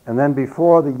 And then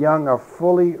before the young are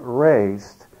fully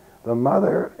raised, the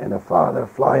mother and the father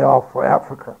fly off for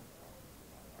Africa.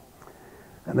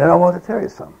 And then I want to tell you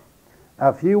something.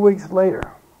 A few weeks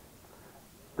later,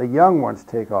 the young ones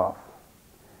take off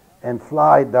and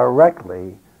fly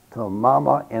directly to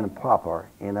Mama and Papa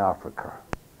in Africa,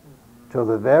 to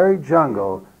the very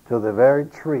jungle, to the very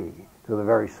tree, to the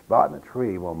very spot in the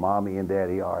tree where Mommy and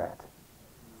Daddy are at.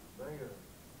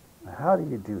 How do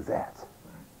you do that?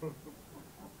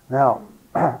 Now,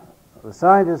 the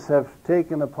scientists have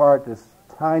taken apart this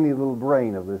tiny little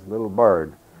brain of this little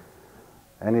bird,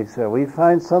 and he said, we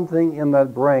find something in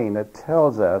that brain that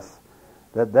tells us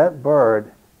that that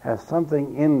bird has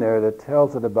something in there that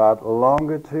tells it about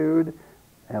longitude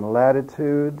and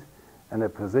latitude and the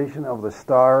position of the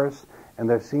stars, and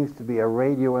there seems to be a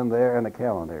radio in there and a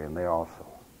calendar in there also.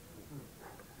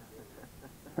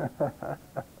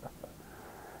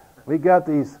 We got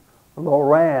these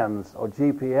LORANs or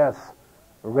GPS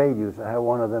radios. I have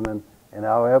one of them in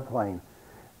our airplane.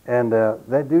 And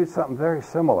they do something very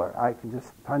similar. I can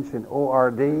just punch in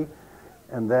ORD,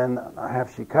 and then I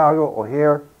have Chicago,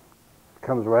 O'Hare,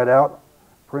 comes right out,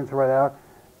 prints right out,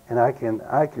 and I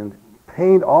can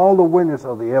paint all the windows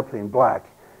of the airplane black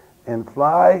and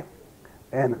fly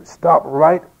and stop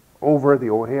right over the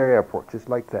O'Hare Airport, just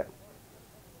like that.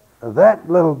 That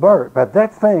little bird, but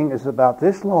that thing is about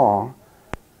this long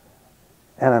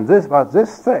and about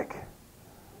this thick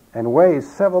and weighs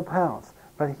several pounds.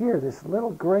 But here, this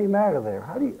little gray matter there,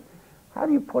 how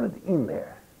do you put it in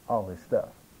there, all this stuff?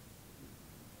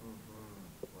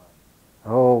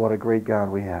 Oh, what a great God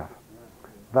we have.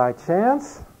 By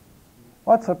chance?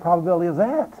 What's the probability of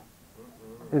that?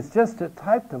 It's just a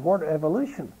type of order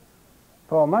evolution.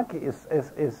 For a monkey, is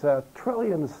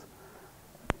trillions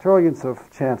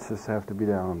of chances have to be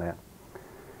down on that.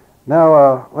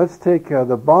 Now, let's take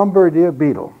the bombardier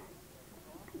beetle.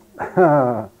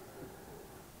 The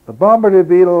bombardier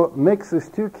beetle mixes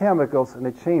two chemicals in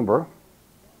a chamber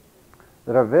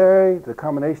that are the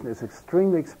combination is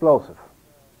extremely explosive.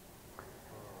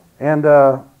 And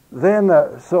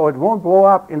so it won't blow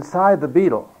up inside the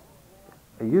beetle.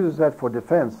 It uses that for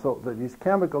defense, so that these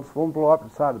chemicals won't blow up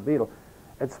inside the beetle.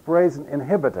 It sprays an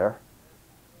inhibitor.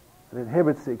 It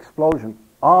inhibits the explosion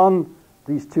on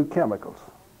these two chemicals.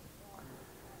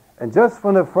 And just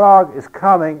when the frog is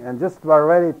coming and just about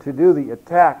ready to do the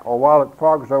attack, or while the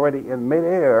frog is already in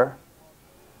midair,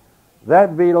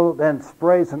 that beetle then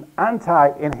sprays an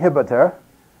anti-inhibitor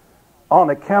on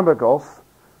the chemicals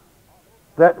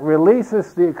that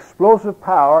releases the explosive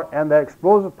power, and that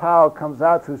explosive power comes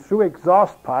out through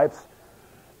exhaust pipes,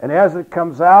 and as it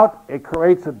comes out, it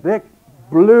creates a big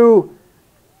blue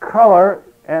color,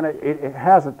 and it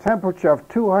has a temperature of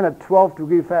 212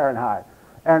 degrees Fahrenheit,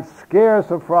 and scares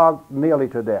the frog nearly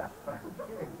to death.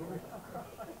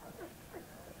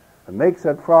 It makes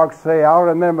that frog say, I'll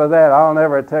remember that, I'll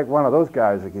never attack one of those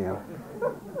guys again.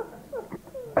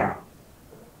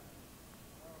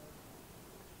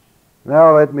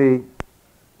 Now let me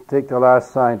take the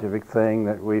last scientific thing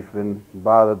that we've been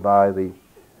bothered by,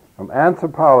 from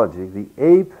anthropology, the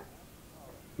ape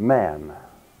man.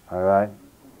 All right?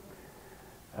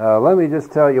 Let me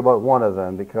just tell you about one of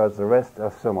them, because the rest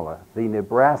are similar. The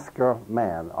Nebraska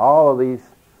man. All of these,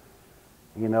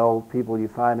 people you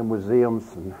find in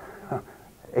museums and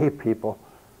ape people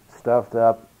stuffed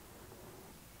up.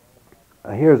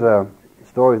 Here's a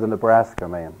story of the Nebraska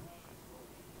man.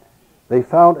 They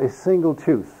found a single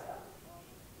tooth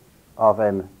of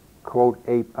an, quote,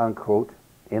 ape, unquote,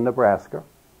 in Nebraska.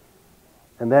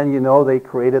 And then, they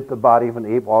created the body of an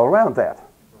ape all around that.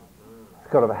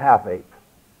 It's kind of a half ape.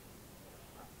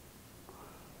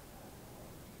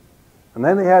 And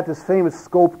then they had this famous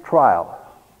Scope trial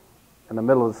in the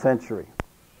middle of the century,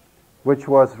 which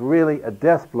was really a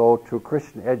death blow to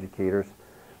Christian educators,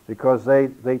 because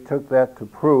they took that to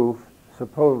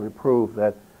supposedly prove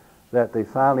that they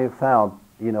finally found,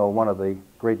 one of the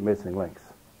great missing links.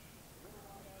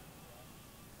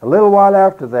 A little while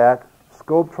after that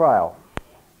Scope trial,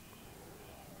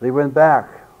 they went back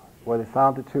where they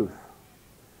found the tooth,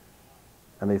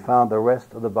 and they found the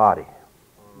rest of the body,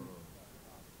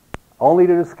 only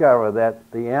to discover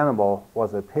that the animal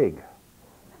was a pig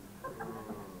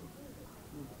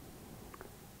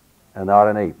and not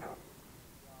an ape.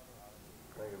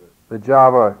 The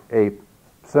Java ape,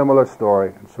 similar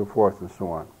story, and so forth and so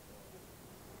on.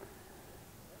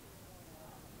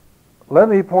 Let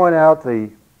me point out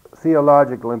the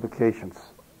theological implications.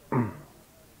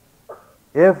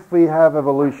 If we have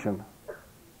evolution,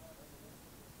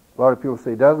 a lot of people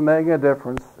say it doesn't make a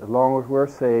difference as long as we're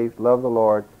saved, love the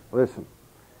Lord. Listen,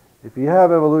 if you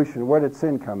have evolution, where did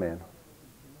sin come in?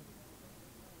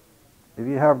 If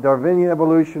you have Darwinian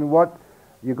evolution, what?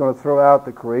 You're going to throw out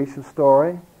the creation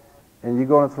story, and you're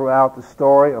going to throw out the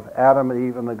story of Adam and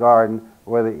Eve in the garden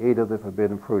where they ate of the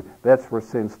forbidden fruit. That's where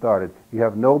sin started. You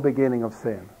have no beginning of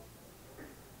sin.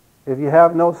 If you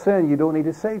have no sin, you don't need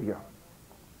a Savior.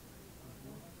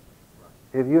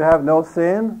 If you have no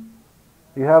sin,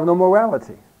 you have no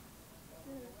morality.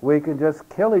 We can just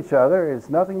kill each other. It's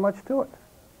nothing much to it.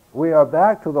 We are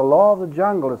back to the law of the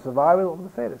jungle, the survival of the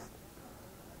fittest.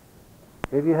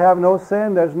 If you have no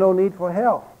sin, there's no need for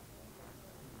hell.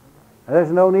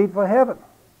 There's no need for heaven.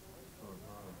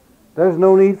 There's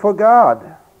no need for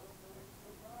God.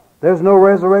 There's no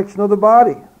resurrection of the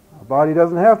body. The body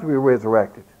doesn't have to be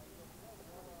resurrected.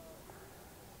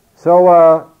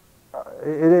 So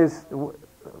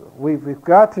we've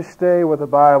got to stay with the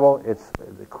Bible. It's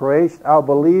the creation. Our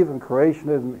belief in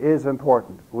creationism is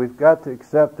important. We've got to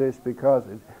accept this because,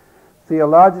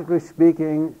 theologically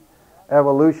speaking,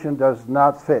 evolution does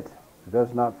not fit. It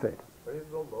does not fit. Praise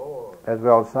the Lord. As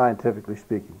well as scientifically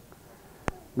speaking.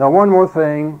 Now, one more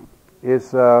thing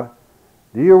is, do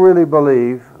you really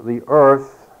believe the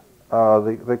earth,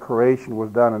 the creation was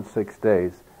done in 6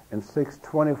 days, in 6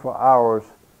 24-hour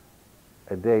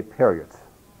a day periods?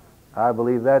 I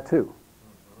believe that too.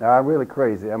 Now, I'm really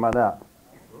crazy, am I not?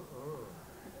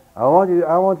 I want you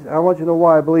to know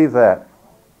why I believe that.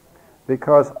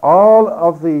 Because all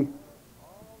of the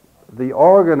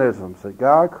organisms that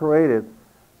God created,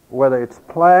 whether it's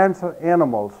plants or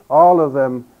animals, all of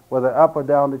them, whether up or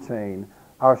down the chain,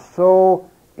 are so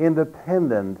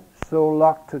independent, so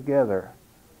locked together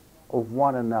of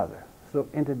one another, so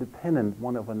interdependent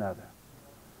one of another.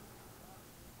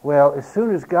 Well, as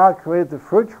soon as God created the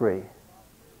fruit tree,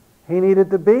 He needed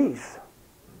the bees.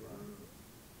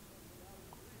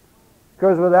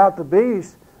 Because without the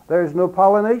bees, there's no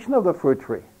pollination of the fruit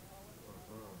tree.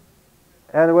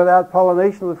 And without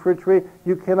pollination of the fruit tree,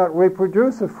 you cannot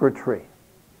reproduce a fruit tree.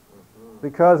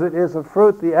 Because it is a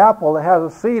fruit, the apple, that has a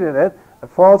seed in it, that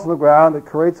falls on the ground, that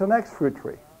creates the next fruit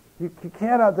tree. You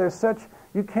cannot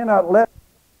let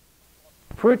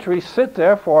fruit tree sit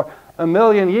there for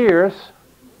 1,000,000 years,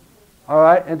 all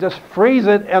right, and just freeze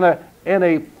it in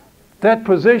a that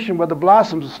position where the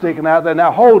blossoms are sticking out there.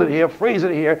 Now hold it here, freeze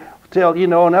it here, till,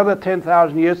 another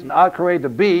 10,000 years, and I'll create the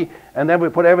bee, and then we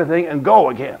put everything and go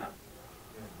again.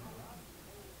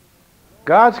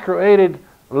 God's created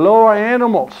lower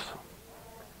animals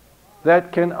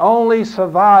that can only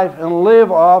survive and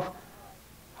live off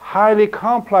highly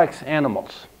complex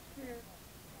animals,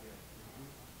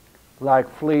 like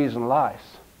fleas and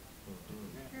lice.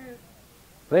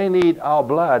 They need our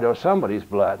blood or somebody's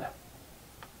blood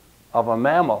of a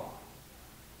mammal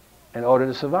in order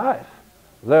to survive.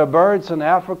 There are birds in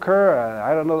Africa,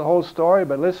 I don't know the whole story,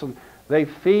 but listen, they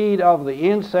feed off the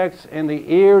insects in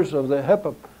the ears of the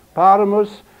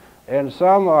hippopotamus, and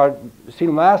some are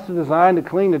master designed to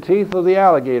clean the teeth of the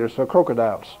alligators or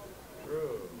crocodiles.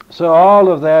 So all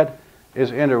of that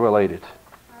is interrelated.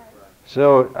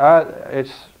 So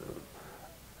it's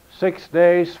 6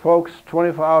 days, folks,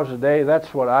 24 hours a day.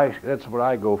 That's what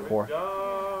I go for.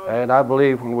 And I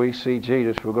believe when we see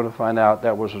Jesus, we're going to find out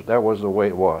that was the way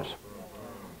it was.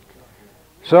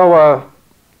 So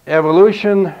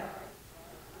evolution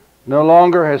no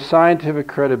longer has scientific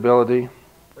credibility.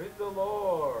 Praise the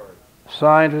Lord.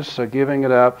 Scientists are giving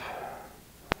it up.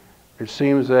 It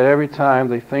seems that every time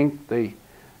they think they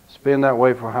spin that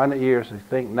way for 100 years, they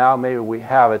think now maybe we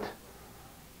have it.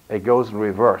 It goes in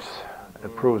reverse.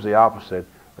 It proves the opposite.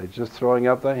 They're just throwing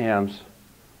up their hands.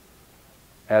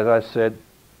 As I said,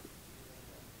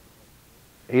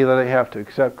 either they have to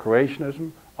accept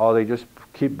creationism or they just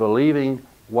keep believing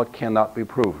what cannot be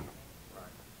proven.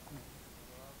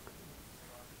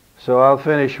 So I'll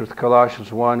finish with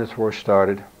Colossians 1. That's where I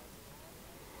started.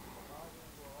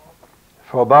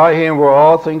 For by Him were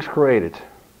all things created,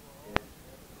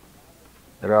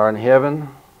 that are in heaven,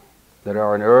 that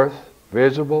are in earth,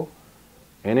 visible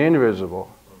and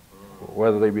invisible,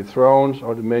 whether they be thrones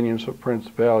or dominions or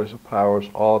principalities or powers,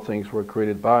 all things were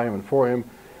created by Him and for Him.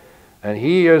 And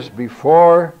He is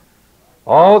before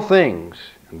all things,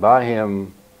 and by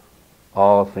Him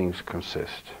all things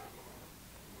consist.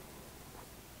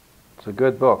 It's a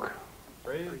good book.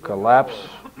 Collapse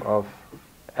of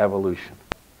Evolution.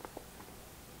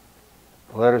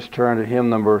 Let us turn to hymn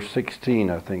number 16.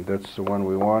 I think that's the one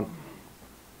we want.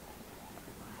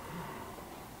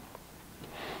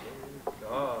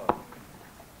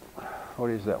 What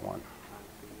is that one?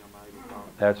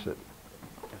 That's it.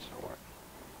 That's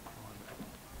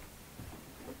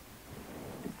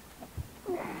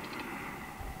the one.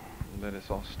 Let us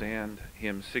all stand.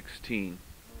 Hymn 16.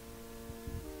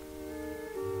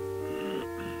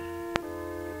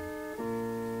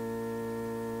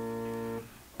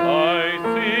 I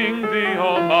sing the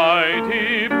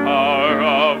almighty power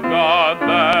of God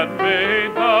that made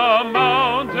the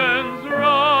mountains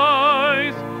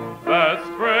rise, that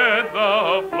spread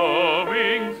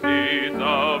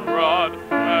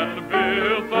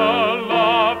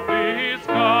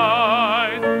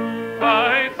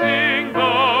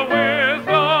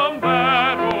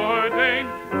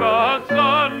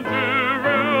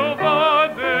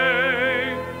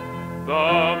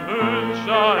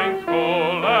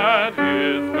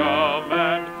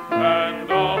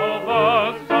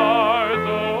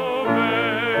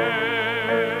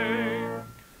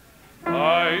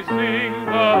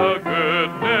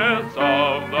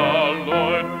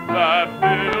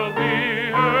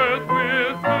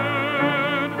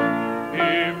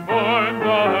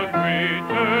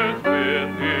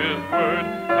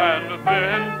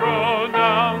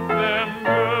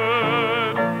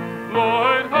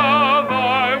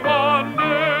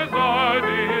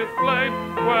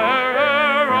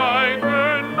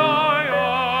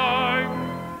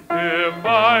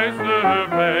I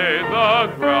survey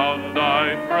the ground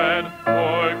I tread,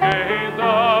 or gaze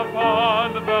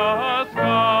upon the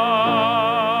sky.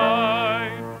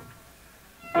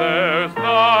 There's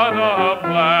not a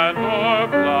plant or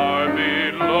flower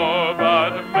below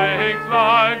but makes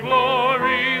thy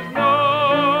glories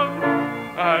known,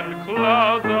 and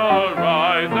clouds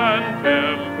arise and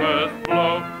tempests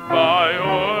blow by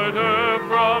order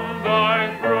from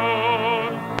thy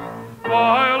throne,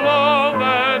 while all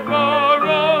that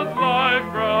borrows life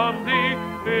from thee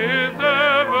is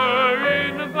ever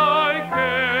in thy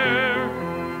care,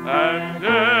 and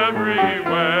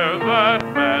everywhere that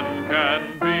man can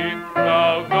be,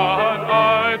 thou God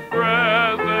art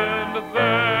present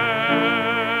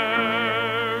there.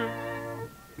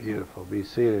 Beautiful. Be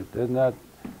seated.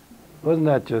 Wasn't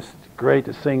that just great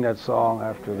to sing that song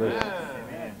after this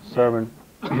sermon?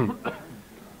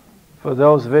 For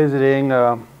those visiting,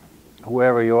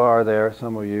 whoever you are there,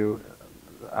 some of you,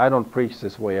 I don't preach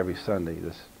this way every Sunday.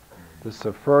 This is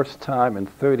the first time in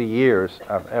 30 years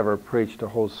I've ever preached a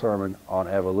whole sermon on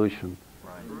evolution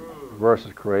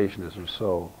versus creationism.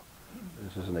 So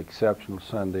this is an exceptional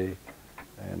Sunday,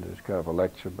 and it's kind of a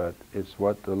lecture, but it's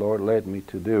what the Lord led me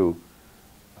to do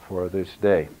for this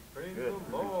day. Praise the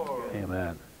Lord.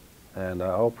 Amen. And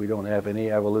I hope we don't have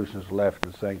any evolutionists left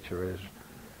in sanctuaries.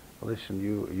 Listen,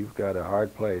 you've got a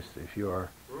hard place if you're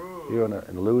in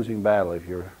a losing battle if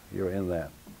you're in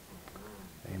that.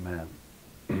 Amen.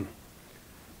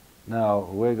 Now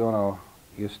we're gonna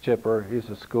use Chipper. He's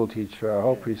a school teacher. I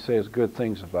hope he says good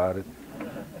things about it.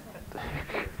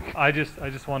 I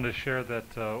just wanted to share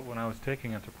that when I was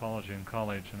taking anthropology in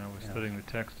college and I was studying the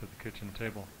text at the kitchen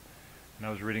table, and I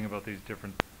was reading about these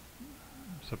different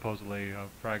supposedly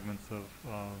fragments of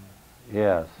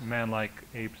man-like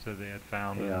apes that they had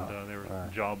found, and there was a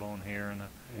jawbone here and a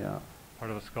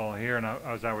part of a skull here, and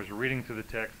as I was reading through the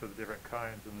text of the different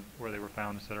kinds and where they were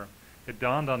found, etc., it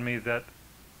dawned on me that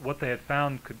what they had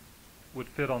found would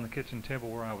fit on the kitchen table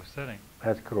where I was sitting.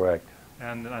 That's correct.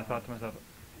 And then I thought to myself,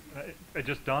 it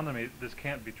just dawned on me, this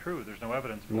can't be true. There's no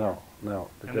evidence for it. No.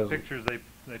 And the pictures they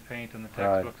paint in the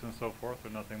textbooks and so forth are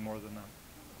nothing more than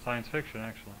science fiction,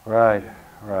 actually. Right.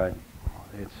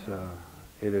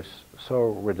 It is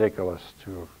so ridiculous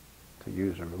to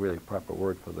use a really proper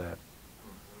word for that.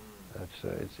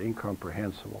 It's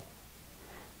incomprehensible.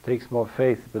 It takes more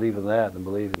faith to believe in that than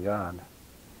believe in God.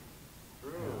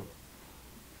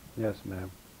 Yes,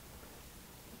 ma'am.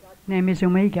 Name is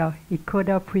Omega. It caught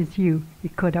up with you.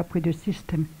 It caught up with the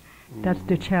system. That's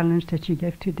the challenge that you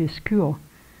gave to this school,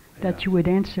 that you would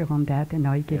answer on that, and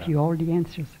I gave you all the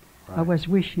answers. Right. I was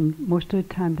wishing most of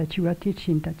the time that you were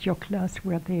teaching, that your class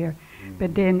were there.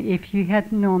 But then if you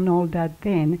had known all that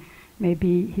then,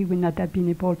 maybe he would not have been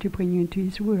able to bring you into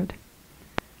his word.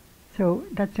 So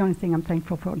that's the only thing I'm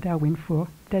thankful for Darwin for,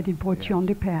 that it brought you on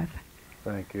the path.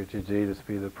 Thank you. To Jesus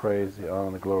be the praise, the honor,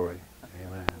 and the glory.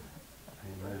 Amen.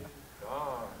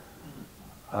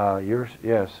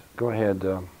 Yes, go ahead.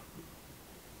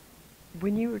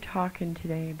 When you were talking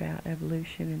today about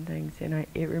evolution and things, and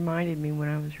it reminded me when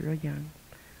I was real young.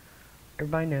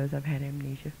 Everybody knows I've had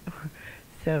amnesia.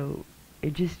 So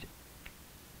it just,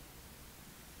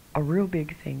 a real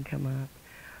big thing come up.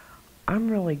 I'm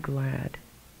really glad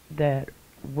that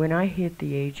when I hit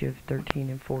the age of 13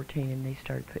 and 14 and they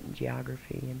started putting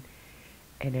geography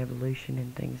and evolution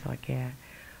and things like that,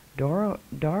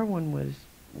 Darwin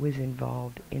was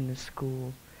involved in the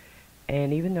school.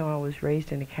 And even though I was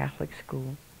raised in a Catholic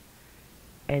school,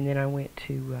 and then I went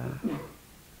to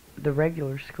the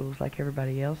regular schools like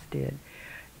everybody else did,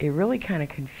 it really kind of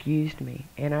confused me.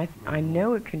 And I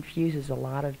know it confuses a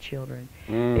lot of children,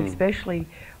 especially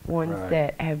ones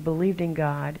that have believed in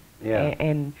God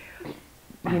and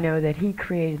you know, that He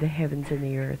created the heavens and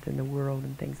the earth and the world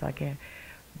and things like that.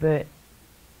 But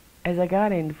as I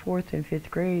got into 4th and 5th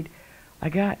grade, I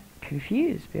got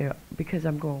confused because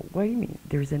I'm going, what do you mean,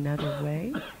 there's another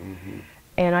way?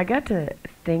 And I got to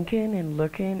thinking and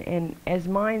looking, and as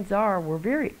minds are, we're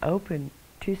very open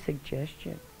to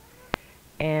suggestion.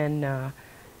 And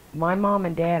my mom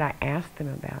and dad, I asked them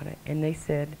about it, and they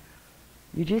said,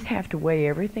 you just have to weigh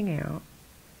everything out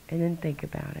and then think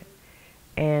about it.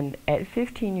 And at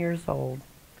 15 years old,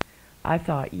 I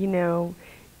thought, you know,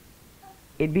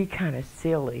 it'd be kind of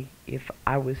silly if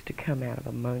I was to come out of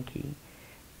a monkey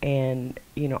and,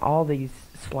 you know, all these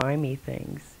slimy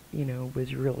things, you know,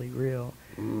 was really real.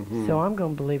 So I'm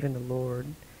going to believe in the Lord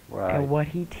and what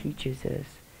He teaches us,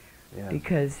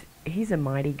 because He's a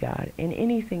mighty God, and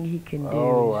anything He can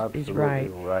do is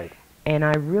right. And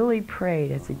I really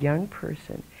prayed as a young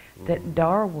person that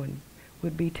Darwin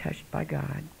would be touched by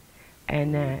God,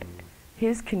 and that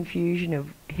his confusion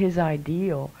of his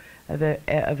ideal of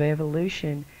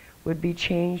evolution would be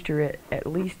changed, or at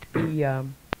least be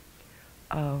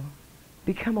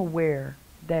become aware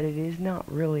that it is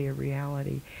not really a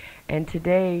reality. And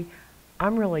today,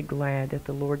 I'm really glad that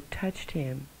the Lord touched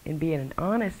him in being an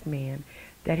honest man,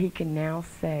 that he can now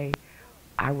say,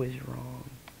 I was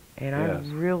wrong. And I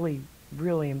really,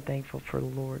 really am thankful for the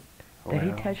Lord that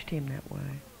he touched him that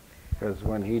way. Because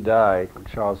when he died, when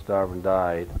Charles Darwin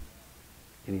died,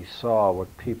 and he saw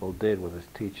what people did with his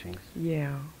teachings,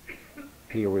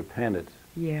 he repented.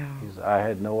 He said, I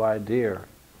had no idea.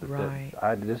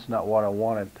 This is not what I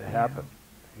wanted to happen,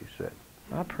 he said.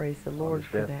 I praise the Lord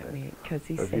for that man, because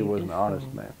he saved his soul. He was an honest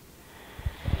man.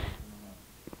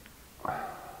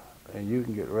 And you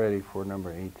can get ready for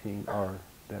number 18, or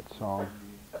that song,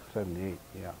 78,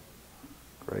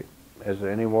 Great. Is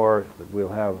there any more, we'll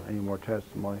have any more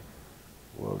testimony?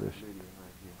 We'll just,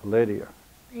 Lydia.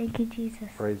 Thank you, Jesus.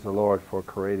 Praise the Lord for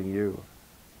creating you.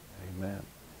 Amen.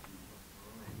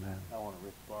 Amen. I want to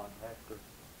respond, Pastor.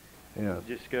 Yes. It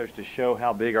just goes to show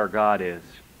how big our God is.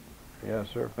 Yes,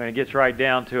 sir. When it gets right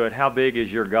down to it, how big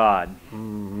is your God?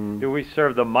 Mm-hmm. Do we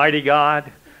serve the mighty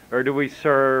God, or do we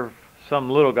serve some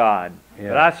little God?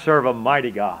 But I serve a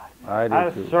mighty God.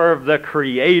 I serve the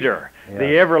Creator,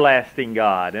 the everlasting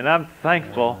God. And I'm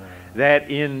thankful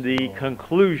that in the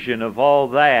conclusion of all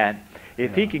that,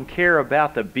 if He can care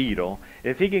about the beetle,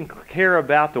 if He can care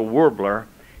about the warbler,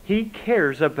 He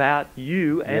cares about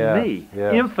you and me.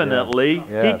 Infinitely,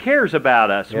 He cares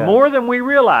about us more than we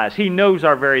realize. He knows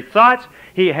our very thoughts.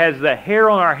 He has the hair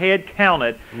on our head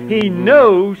counted. He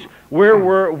knows where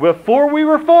we're, before we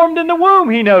were formed in the womb,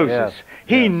 He knows us.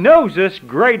 He knows us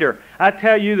greater. I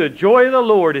tell you, the joy of the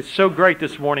Lord is so great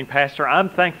this morning, Pastor. I'm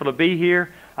thankful to be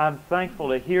here. I'm thankful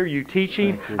to hear you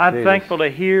teaching. I'm thankful to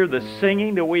hear the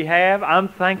singing that we have. I'm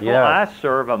thankful I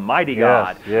serve a mighty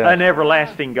God, an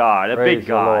everlasting God, a big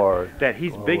God, that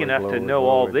He's big enough to know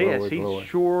all this. He's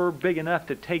sure big enough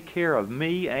to take care of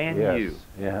me and you.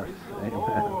 Yes,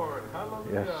 amen.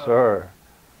 Yes, sir.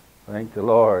 Thank the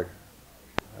Lord.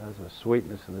 There's a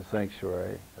sweetness in the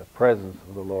sanctuary. The presence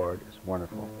of the Lord is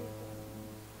wonderful.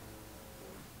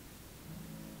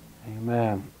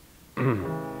 Amen.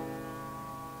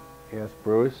 Yes,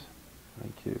 Bruce.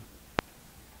 Thank you.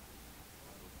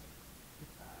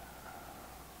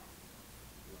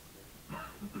 I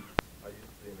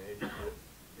used to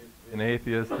be an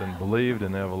atheist and believed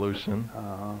in evolution.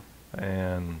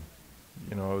 And,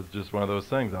 you know, it was just one of those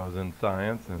things. I was in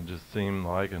science, and it just seemed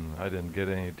like, and I didn't get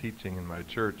any teaching in my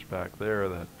church back there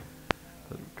that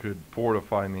could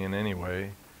fortify me in any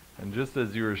way. And just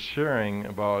as you were sharing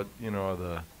about, you know,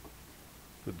 the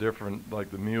different,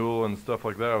 like the mule and stuff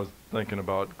like that, I was thinking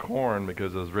about corn,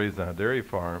 because I was raised on a dairy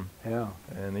farm.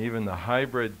 And even the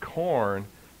hybrid corn,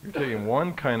 you're taking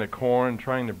one kind of corn,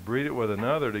 trying to breed it with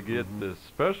another to get this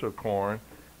special corn,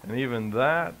 and even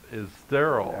that is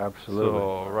sterile. Absolutely.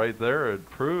 So right there, it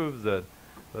proves that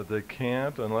they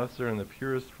can't, unless they're in the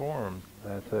purest forms.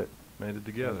 That's it. Made it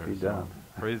together. Be done.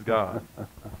 Praise God.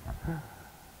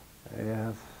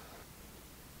 Yes.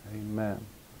 Amen.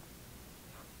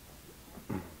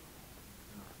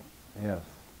 Yes.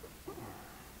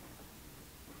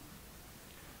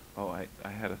 Oh, I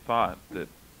had a thought that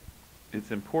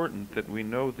it's important that we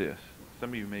know this. Some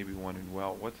of you may be wondering,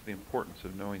 well, what's the importance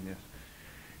of knowing this?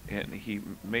 And he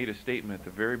made a statement at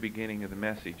the very beginning of the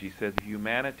message. He said, the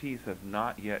humanities have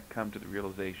not yet come to the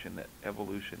realization that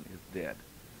evolution is dead.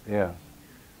 Yes.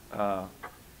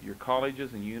 Your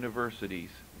colleges and universities,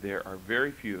 there are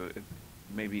very few,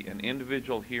 maybe an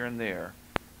individual here and there,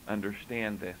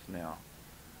 understand this now.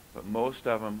 But most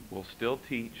of them will still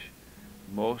teach,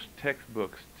 most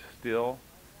textbooks still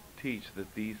teach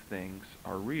that these things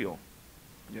are real.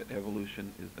 Yet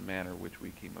evolution is the manner which we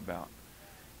came about.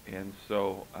 And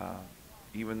so,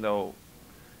 even though,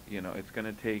 you know, it's going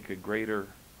to take a greater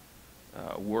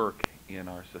work in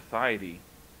our society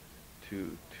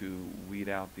to weed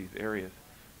out these areas,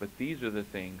 but these are the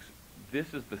things,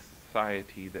 this is the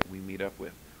society that we meet up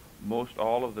with. Most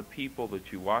all of the people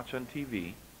that you watch on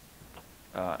TV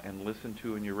and listen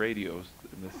to in your radios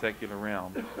in the secular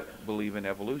realm believe in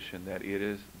evolution, that it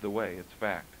is the way, it's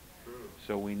fact.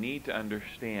 So we need to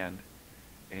understand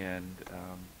and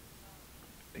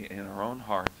in our own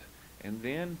hearts, and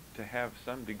then to have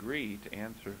some degree to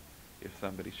answer if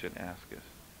somebody should ask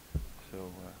us.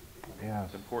 So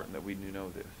it's important that we do know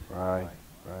this. Right.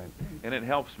 And it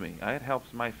helps me. It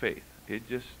helps my faith. It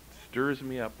just stirs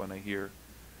me up when I hear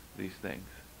these things.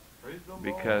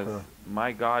 Because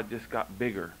my God just got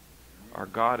bigger. Our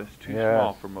God is too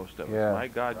small for most of us. My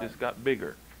God just got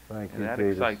bigger. Thank and you, that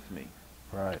Jesus. excites me.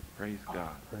 Right. Praise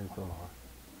God. Praise the Lord.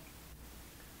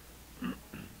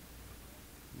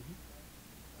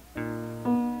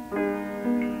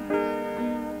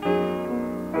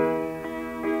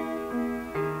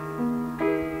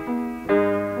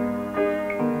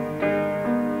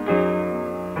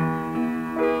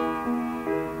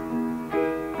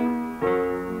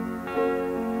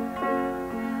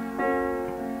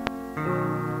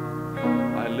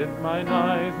 I lift mine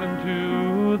eyes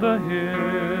unto the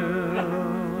hills.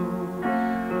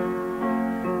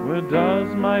 Where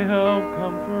does my help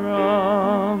come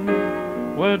from?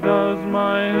 Where does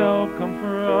my help come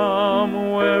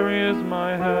from? Where is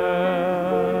my help?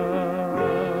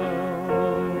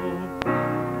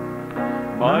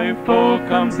 My foe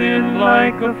comes in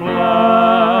like a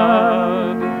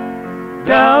flood.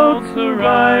 Doubts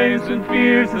arise and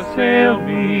fears assail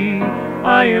me.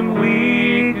 I am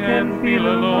weak and feel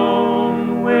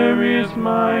alone. Where is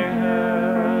my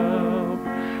help?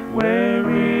 Where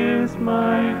is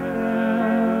my help?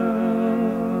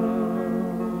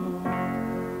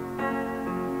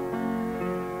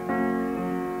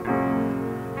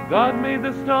 God made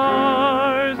the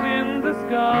stars in the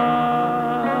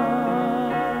sky,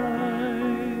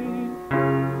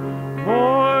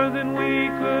 more than we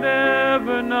could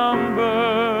ever number,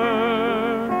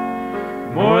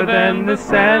 more than the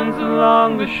sands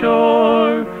along the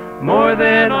shore, more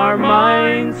than our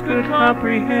minds could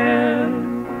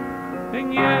comprehend.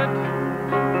 And yet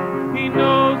He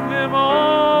knows them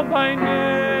all by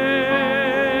name.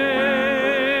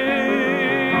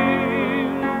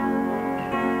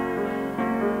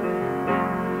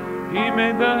 He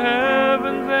made the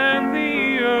heavens and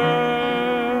the earth,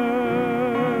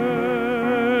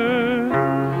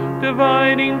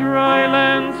 dividing dry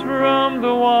lands from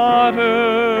the waters.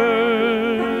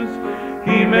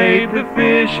 He made the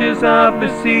fishes of the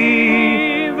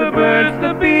sea, the birds,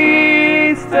 the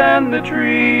beasts, and the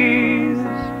trees.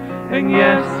 And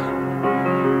yes,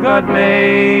 God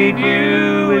made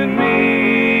you and me.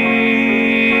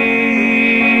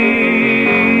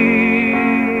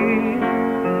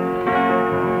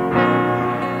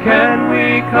 Can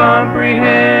we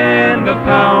comprehend the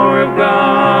power of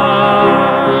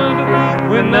God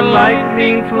when the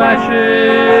lightning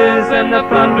flashes and the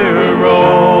thunder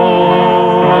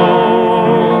rolls?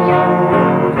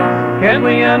 Can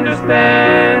we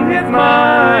understand His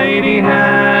mighty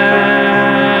hand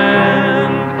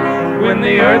when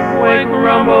the earthquake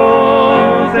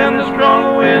rumbles and the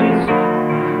strong winds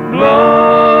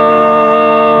blow?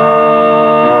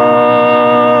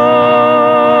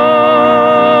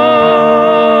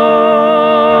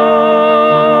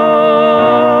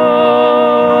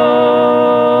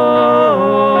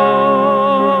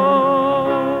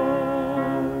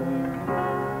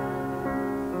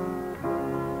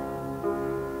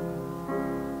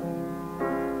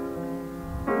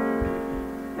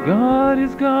 God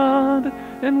is God,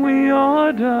 and we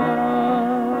are dust.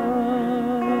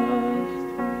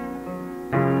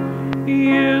 He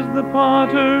is the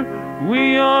potter,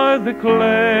 we are the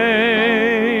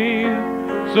clay.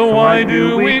 So why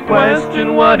do we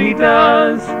question what He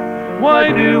does?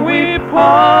 Why do we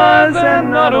pause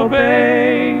and not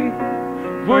obey?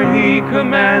 For He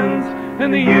commands,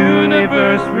 and the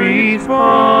universe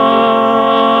responds.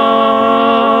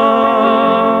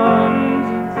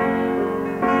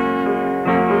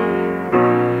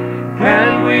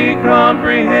 Can we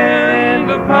comprehend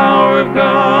the power of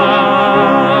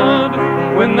God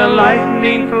when the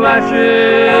lightning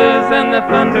flashes and the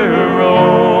thunder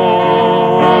rolls?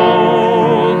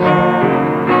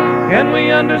 Can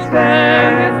we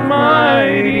understand His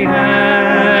mighty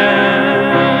hand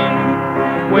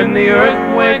when the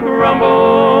earthquake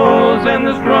rumbles and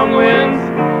the strong winds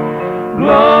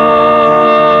blow?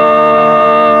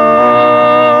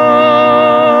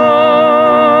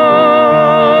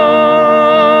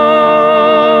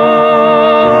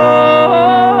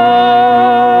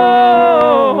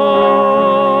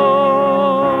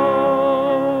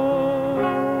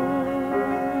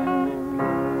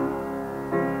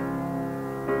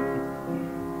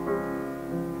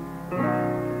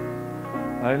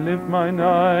 I lift mine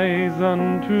eyes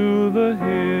unto the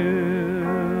hills.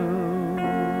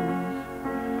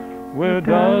 Where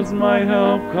does my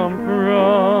help come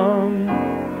from?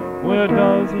 Where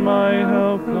does my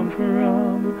help come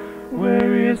from?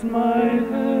 Where is my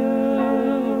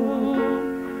help?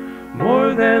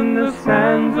 More than the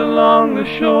sands along the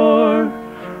shore,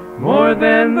 more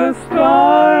than the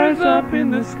stars up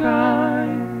in the sky.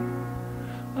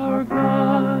 Our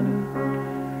God,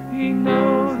 He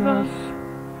knows us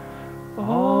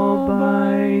all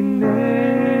by name.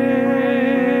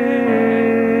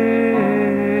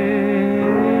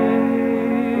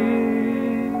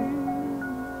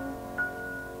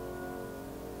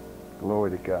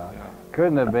 Glory to God.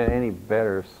 Couldn't have been any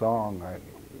better song,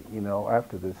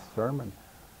 after this sermon.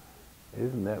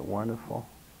 Isn't that wonderful?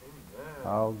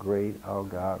 How great our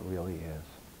God really is.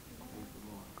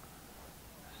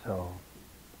 So,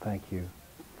 thank you.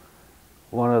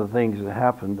 One of the things that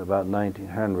happened about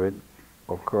 1900,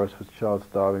 of course, with Charles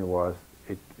Darwin was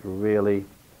it really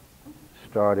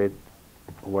started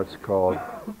what's called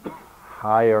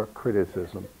higher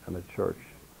criticism in the church.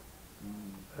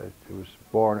 It was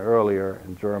born earlier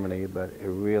in Germany, but it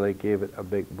really gave it a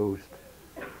big boost.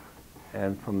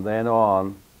 And from then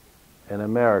on, in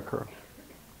America,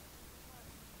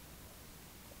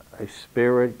 a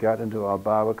spirit got into our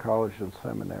Bible college and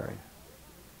seminary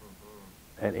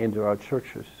and into our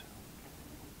churches,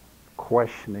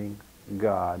 questioning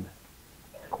God,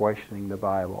 questioning the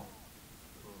Bible,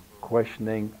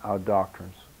 questioning our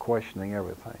doctrines, questioning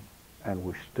everything. And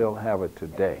we still have it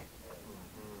today.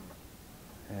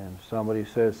 And somebody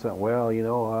says something,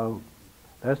 well,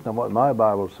 that's not what my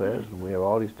Bible says, and we have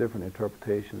all these different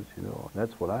interpretations, and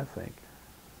that's what I think.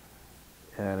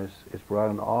 And it's brought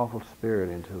an awful spirit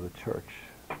into the church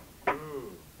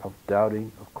of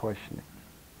doubting, of questioning.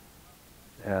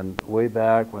 And way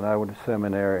back when I went to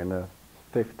seminary in the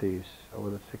 50s,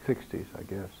 or the 60s, I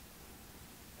guess,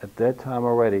 at that time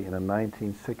already, in the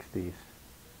 1960s,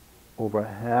 over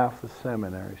half the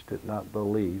seminaries did not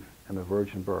believe in the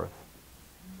virgin birth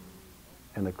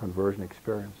and the conversion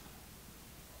experience.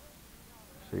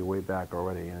 See, way back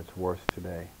already, and it's worse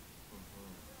today.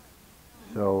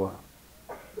 So,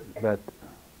 but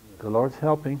the Lord's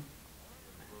helping,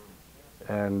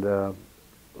 and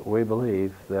we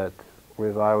believe that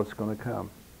revival is going to come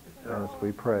as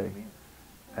we pray.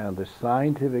 And the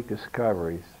scientific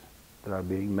discoveries that are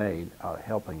being made are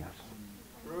helping us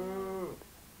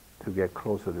to get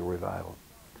closer to revival.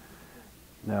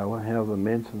 Now we'll have the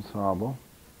men's ensemble.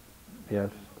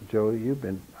 Yes, Joe,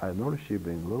 I noticed you've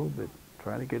been a little bit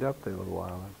trying to get up there a little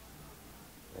while.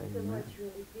 Amen.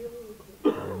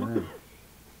 Amen.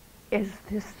 As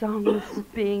this song is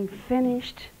being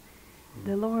finished,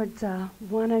 the Lord's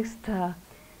want us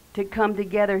to come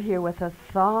together here with a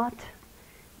thought.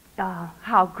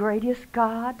 How great is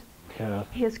God? Yes.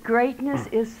 His greatness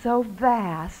is so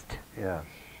vast. Yes.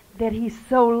 That He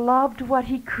so loved what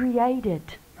He created.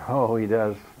 Oh, He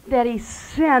does. That He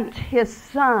sent His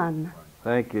Son.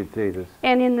 Thank you, Jesus.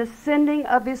 And in the sending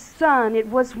of His Son, it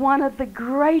was one of the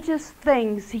greatest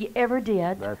things He ever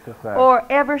did. That's a fact. Or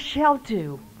ever shall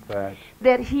do. Fact.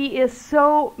 That He is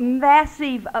so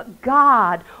massive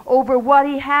God over what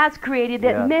He has created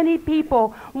that many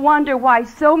people wonder why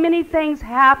so many things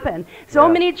happen, so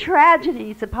many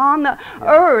tragedies upon the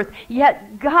earth,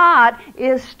 yet God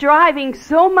is striving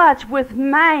so much with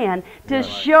man to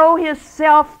show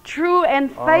Himself true and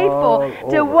faithful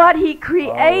to what He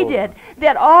created,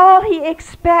 that all He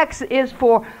expects is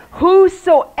for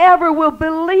whosoever will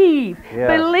believe,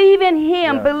 believe in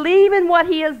Him, believe in what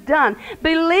He has done,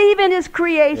 believe in His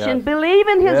creation, believe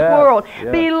in His world,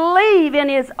 believe in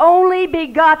His only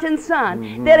begotten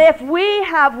Son, that if we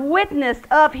have witnessed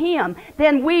of Him,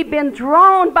 then we've been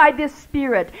drawn by this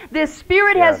Spirit. This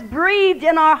Spirit has breathed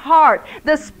in our heart.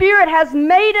 The Spirit has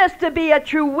made us to be a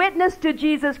true witness to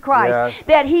Jesus Christ,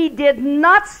 that He did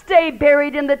not stay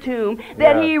buried in the tomb,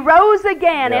 that He rose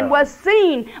again and was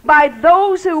seen by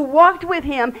those who walked with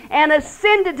Him and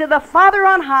ascended to the Father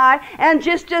on high, and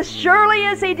just as surely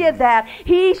as He did that,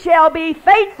 He shall be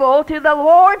faithful to the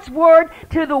Lord's word,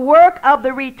 to the work of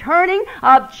the returning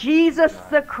of Jesus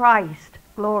the Christ.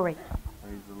 Glory.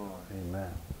 Praise the Lord.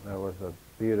 Amen. That was a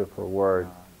beautiful word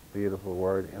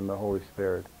in the Holy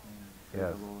Spirit.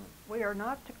 Yes. We are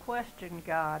not to question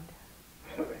God,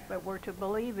 but we're to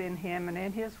believe in Him and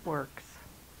in His works.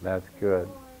 That's good.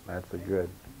 That's a good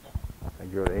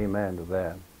amen to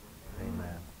that.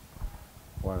 Amen.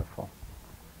 Wonderful.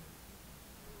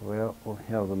 Well, we'll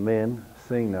have the men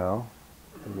sing now.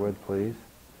 If you would, please.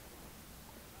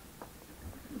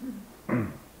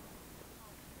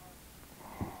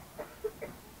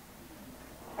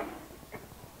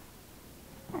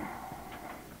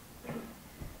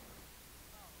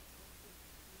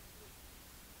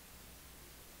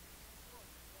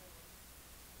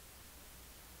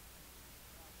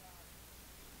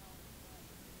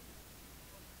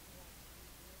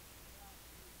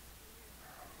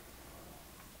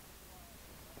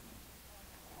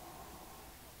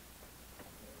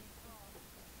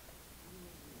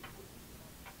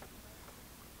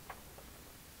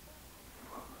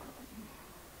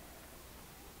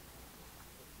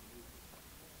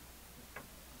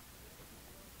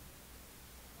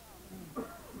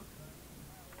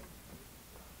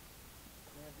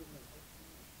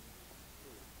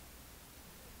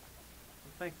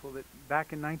 thankful that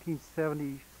back in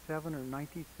 1977 or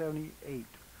 1978,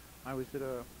 I was at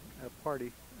a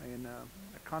party in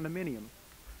a condominium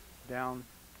down.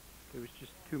 There was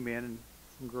just two men and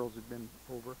some girls had been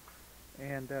over.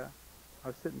 And I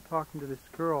was sitting talking to this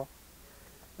girl,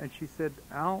 and she said,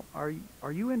 "Al, are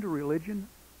you into religion?"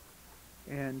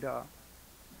 And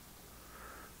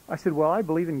I said, "Well, I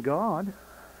believe in God."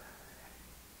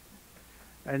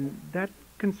 And that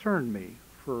concerned me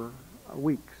for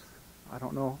weeks. I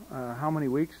don't know how many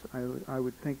weeks. I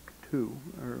would think 2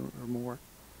 or more.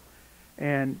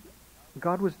 And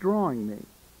God was drawing me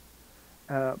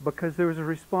because there was a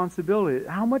responsibility.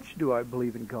 How much do I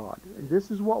believe in God? And this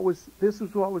is what was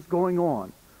going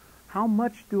on. How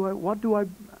much do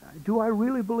I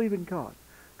really believe in God?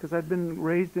 Because I'd been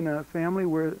raised in a family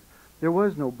where there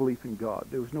was no belief in God.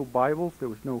 There was no Bibles. There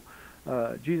was no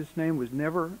Jesus' name was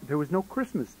never. There was no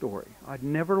Christmas story. I'd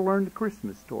never learned the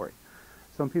Christmas story.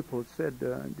 Some people had said,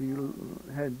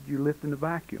 "Had you lived in a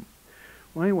vacuum?"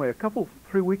 Well, anyway,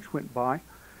 3 weeks went by,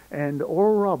 and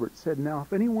Oral Roberts said, "Now,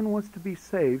 if anyone wants to be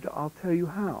saved, I'll tell you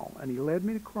how." And he led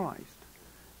me to Christ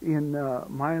in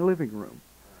my living room.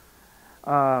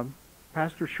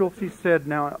 Pastor Schultze said,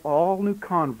 "Now, all new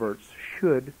converts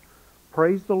should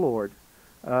praise the Lord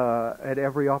at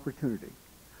every opportunity."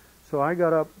 So I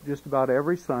got up just about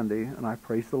every Sunday, and I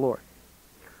praised the Lord.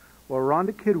 Well,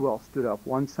 Rhonda Kidwell stood up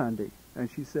one Sunday,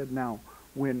 and she said, "Now,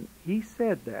 when he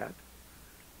said that,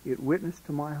 it witnessed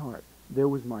to my heart. There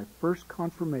was my first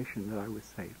confirmation that I was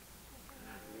saved."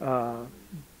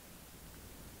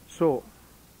 So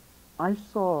I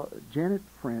saw Janet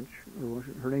French,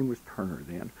 her name was Turner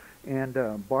then,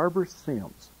 and Barbara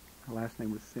Sims, her last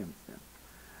name was Sims then,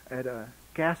 at a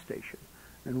gas station.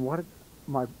 And what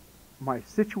my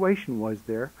situation was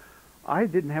there, I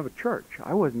didn't have a church.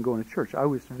 I wasn't going to church. I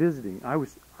was visiting. I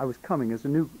was coming as a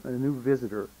new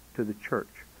visitor to the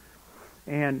church.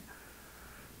 And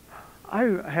I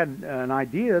had an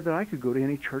idea that I could go to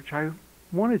any church I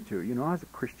wanted to. You know, I was a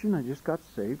Christian. I just got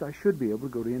saved. I should be able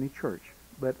to go to any church.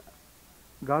 But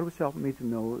God was helping me to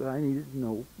know that I needed to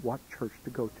know what church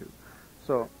to go to.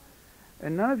 So,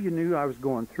 and none of you knew I was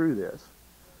going through this.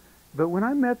 But when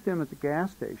I met them at the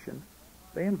gas station,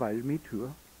 they invited me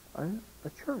to a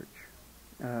church,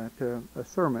 to a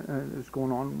sermon that was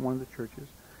going on in one of the churches.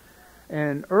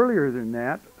 And earlier than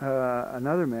that,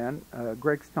 another man,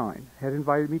 Greg Stein, had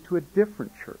invited me to a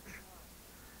different church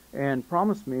and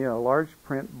promised me a large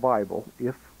print Bible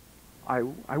if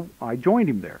I joined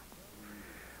him there.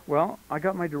 Well, I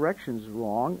got my directions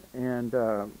wrong and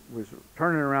was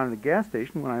turning around at the gas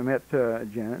station when I met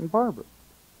Janet and Barbara.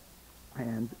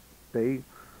 And they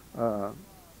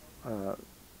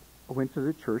went to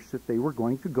the church that they were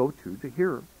going to go to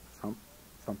hear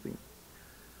something.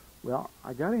 Well,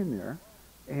 I got in there,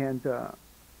 and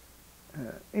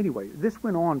anyway, this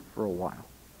went on for a while.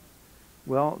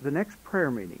 Well, the next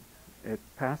prayer meeting at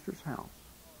Pastor's house,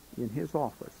 in his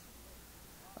office,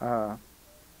 I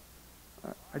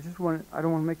don't want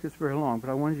to make this very long, but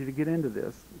I wanted you to get into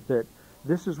this, that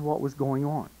this is what was going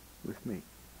on with me.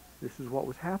 This is what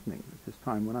was happening at this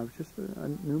time when I was just a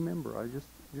new member. I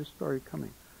just started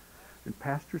coming. And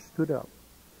Pastor stood up,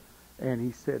 and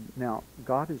he said, "Now,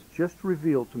 God has just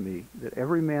revealed to me that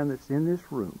every man that's in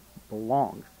this room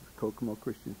belongs to the Kokomo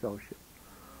Christian Fellowship."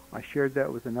 I shared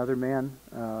that with another man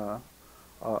a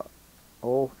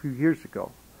few years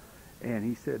ago, and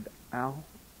he said, "Al,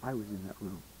 I was in that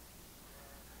room."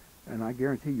 And I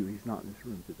guarantee you he's not in this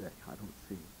room today. I don't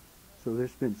see him. So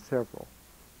there's been several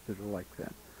that are like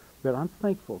that. But I'm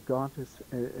thankful God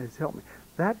has helped me.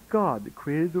 That God that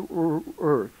created the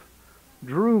earth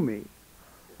drew me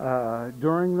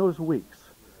during those weeks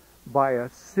by a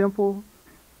simple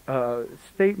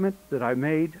statement that I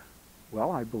made.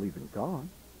 Well, I believe in God.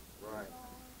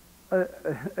 Right.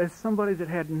 As somebody that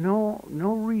had no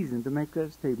reason to make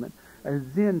that statement,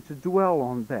 and then to dwell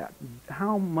on that.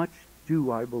 How much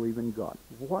do I believe in God?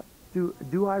 What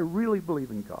do I really believe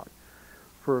in God?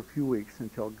 For a few weeks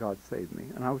until God saved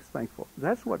me, and I was thankful.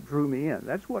 That's what drew me in.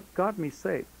 That's what got me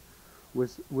saved.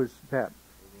 Was that?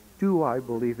 Do I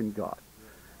believe in God?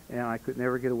 And I could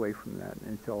never get away from that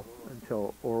until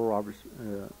Oral Roberts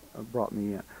brought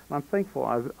me in. And I'm thankful.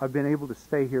 I've been able to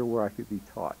stay here where I could be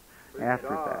taught after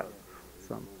that.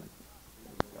 Something.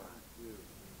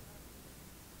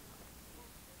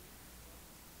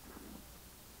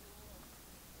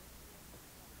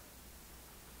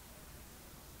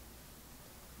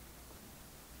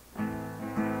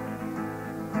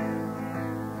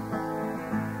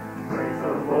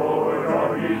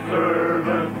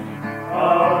 Servants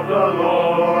of the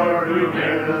Lord, who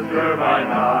minister by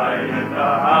night in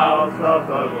the house of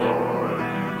the Lord.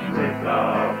 Lift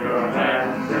up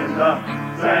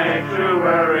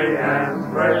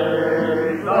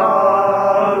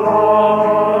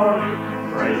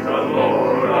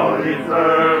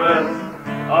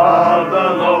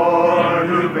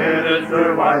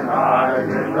by night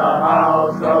in the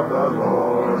house of the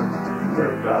Lord.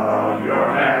 Lift up your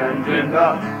hands in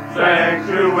the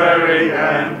sanctuary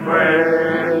and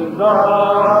praise the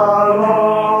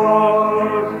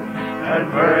Lord.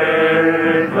 And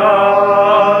praise the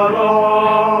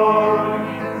Lord.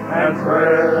 And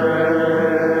praise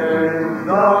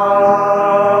the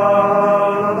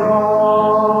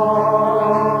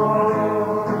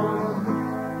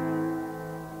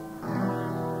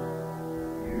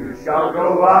Lord. You shall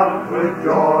go out with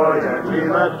joy and be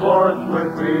led forth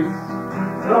with peace.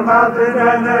 The mountains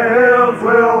and the hills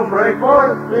will break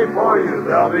forth before you.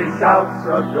 There'll be shouts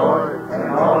of joy,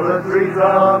 and all the trees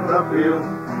of the field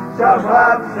shall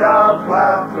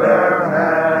clap their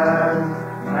hands.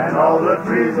 And all the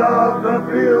trees of the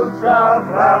field shall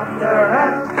clap their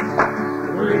hands.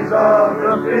 The trees of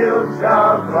the field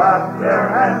shall clap their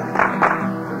hands.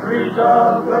 The trees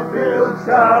of the field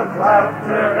shall clap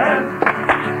their hands.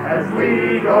 As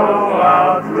we go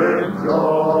out with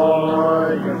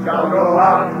joy, you shall go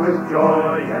out with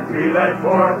joy and be led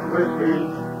forth with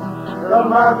peace. The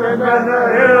mountains and the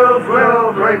hills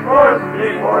will break forth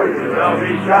before you. There'll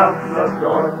be shouts of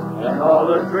joy, and all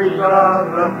the trees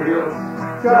of the field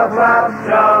shall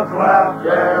clap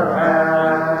their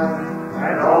hands.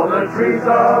 And all the trees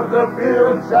of the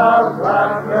field shall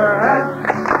clap their hands.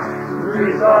 The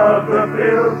trees of the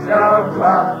field shall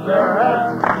clap their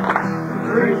hands.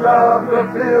 Trees of the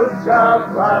field shall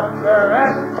clap their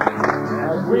hands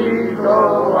as we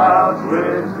go out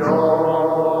with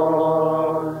joy.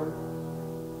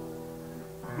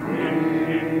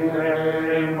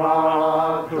 Ine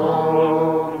matovu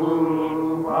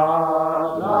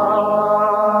malai,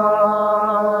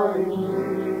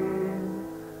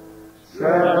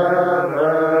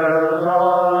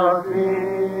 severafin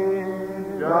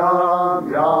jam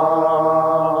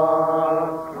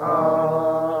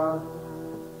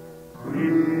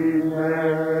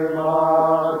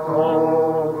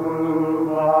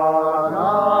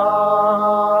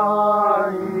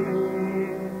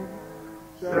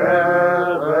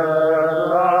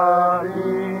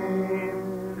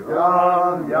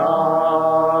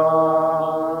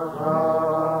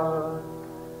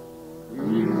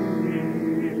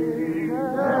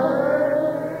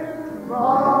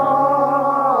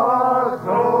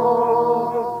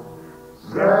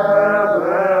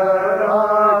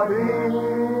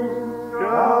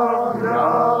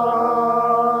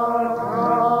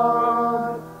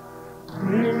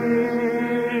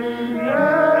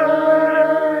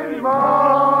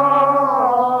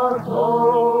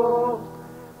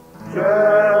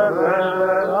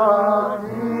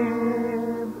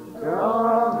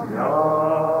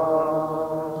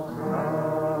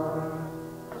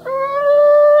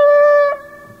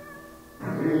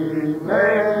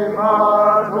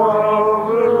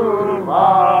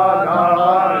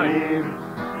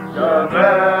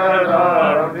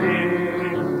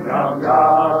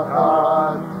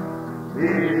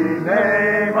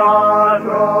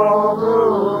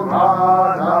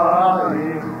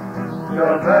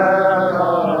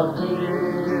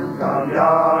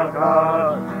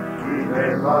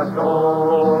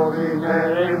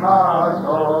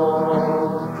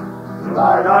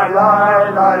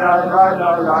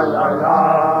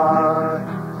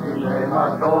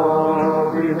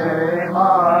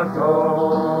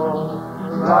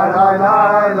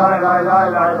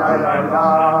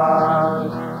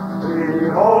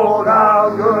Behold how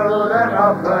good and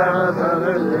how pleasant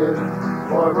it is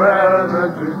for brethren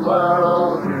to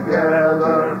dwell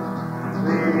together.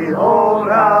 Behold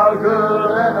how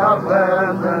good and how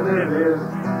pleasant it is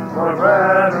for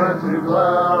brethren to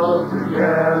dwell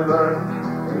together.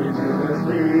 In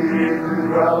unity, to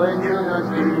dwell in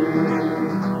unity.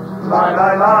 Lie,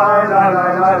 lie, lie, lie,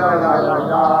 lie, lie, lie, lie, lie,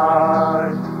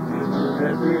 lie. In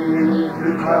unity, to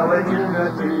dwell in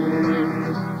unity.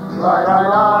 Lie, lie,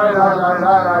 lie, lie, lie,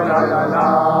 lie, lie, lie,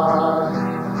 lie.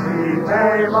 Ine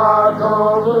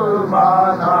matovu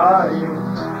manayim,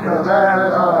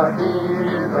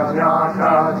 sheverachim gam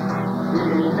yachad.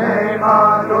 Ine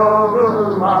matovu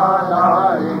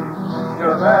manayim,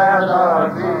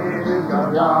 sheverachim gam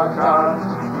yachad.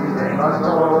 Ine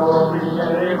matov,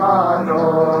 ine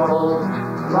matov.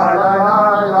 Lie, lie,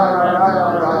 lie, lie, lie,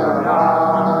 lie, lie, lie,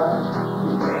 lie.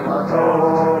 Ine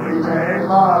matov, ine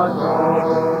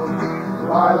matov.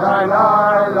 Lie, lie,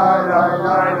 lie, lie, lie,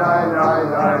 lie, lie, lie,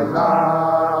 lie,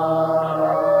 lie.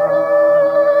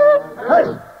 Hey!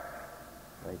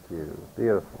 Thank you.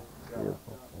 Beautiful.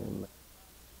 Beautiful. Amen.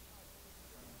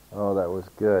 Oh, that was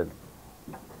good.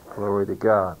 Glory to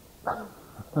God.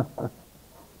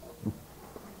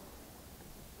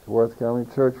 It's worth coming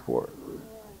to church for.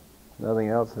 Nothing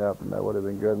else happened. That would have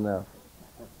been good enough.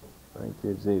 Thank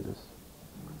you, Jesus.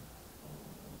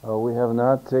 We have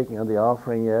not taken the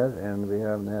offering yet, and we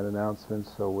haven't had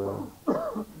announcements, so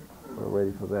we're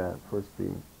ready for that. First the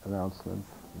announcements,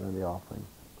 then the offering.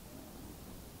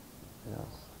 Yes.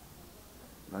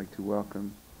 I'd like to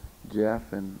welcome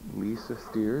Jeff and Lisa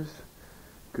Steers.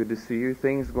 Good to see you.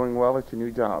 Things going well at your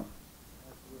new job?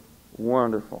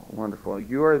 Wonderful, wonderful.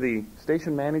 You are the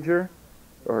station manager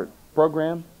or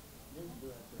program?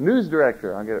 News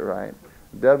director. I'll get it right.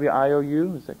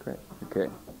 WIOU, is that correct? Okay.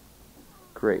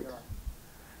 Great.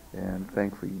 And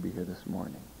thankful you be here this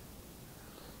morning.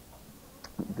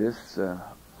 This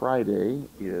Friday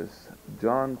is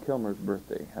John Kilmer's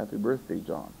birthday. Happy birthday,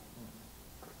 John.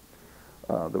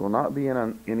 There will not be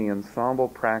any ensemble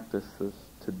practices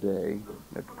today,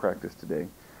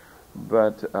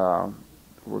 but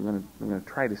we're going to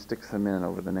try to stick some in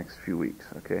over the next few weeks,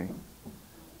 okay?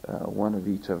 One of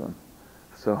each of them.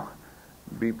 So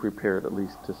be prepared at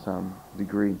least to some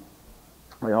degree.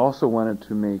 I also wanted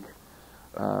to make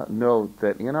note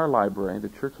that in our library, the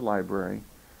church library,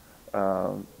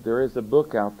 there is a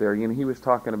book out there. You know, he was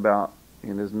talking about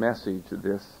in his message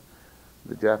the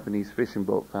Japanese fishing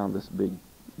boat found this big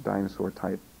dinosaur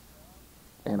type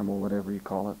animal, whatever you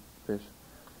call it, fish.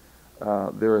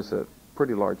 There is a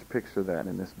pretty large picture of that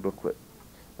in this booklet.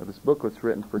 Now, this booklet's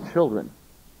written for children,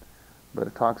 but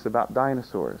it talks about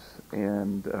dinosaurs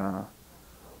and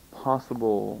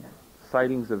possible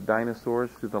sightings of dinosaurs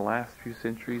through the last few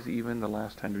centuries, even the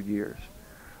last 100 years,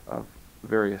 of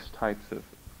various types of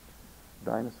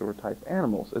dinosaur-type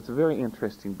animals. It's a very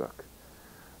interesting book.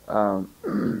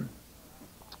 And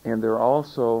there are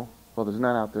also, well, there's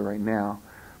none out there right now,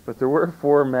 but there were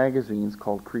 4 magazines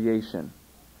called Creation,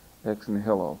 ex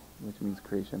nihilo, which means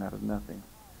creation out of nothing.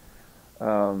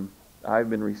 I've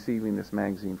been receiving this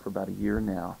magazine for about a year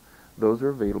now. Those are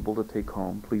available to take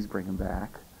home. Please bring them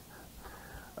back.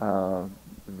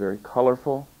 Very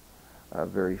colorful,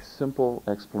 very simple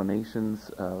explanations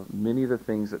of many of the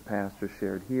things that Pastor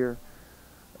shared here,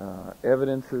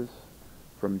 evidences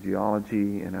from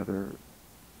geology and other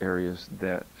areas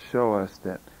that show us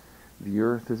that the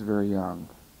earth is very young,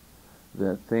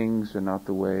 that things are not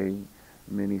the way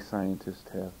many scientists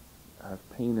have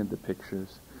painted the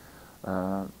pictures.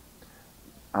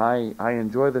 I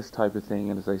enjoy this type of thing,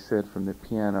 and as I said from the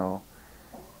piano,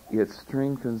 it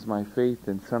strengthens my faith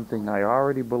in something I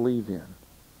already believe in.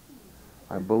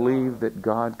 I believe that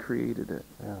God created it.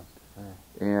 Yeah.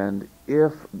 And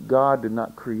if God did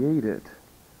not create it,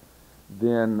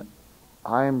 then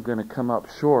I'm going to come up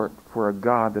short for a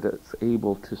God that is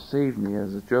able to save me,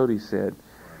 as Jody said,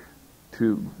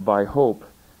 to, by hope,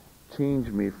 change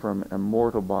me from a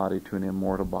mortal body to an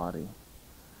immortal body.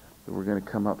 That we're going to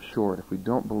come up short if we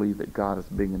don't believe that God is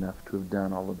big enough to have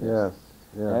done all of this. Yes.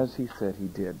 As He said He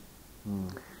did.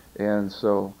 And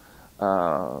so,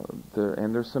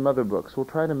 there's some other books. We'll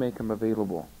try to make them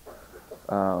available.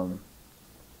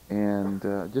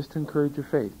 Just to encourage your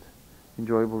faith.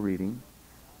 Enjoyable reading.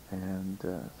 And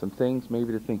some things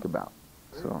maybe to think about.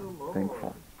 So,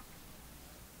 thankful.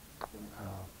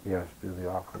 Yes, do the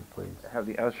offering, please. Have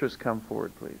the ushers come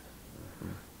forward, please.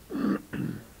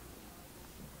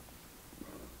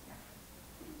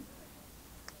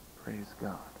 Praise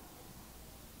God.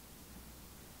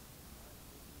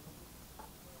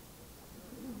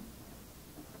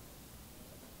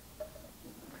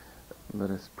 Let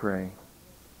us pray.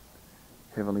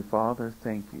 Heavenly Father,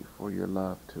 thank you for your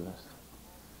love to us.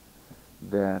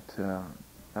 That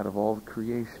out of all the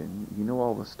creation, you know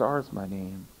all the stars by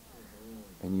name,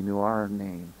 and you know our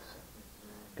names.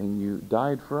 And you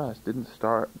died for us, didn't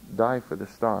die for the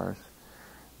stars.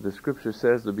 The Scripture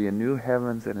says there'll be a new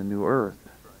heavens and a new earth.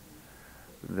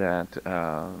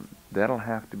 That'll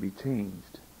have to be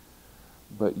changed.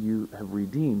 But you have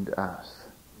redeemed us.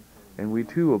 And we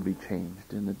too will be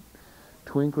changed in the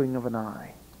twinkling of an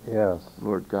eye. Yes.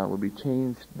 Lord God, will be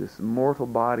changed. This mortal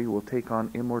body will take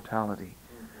on immortality.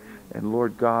 And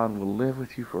Lord God will live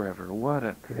with you forever. What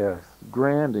a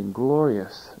grand and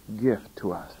glorious gift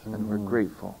to us. And we're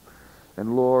grateful.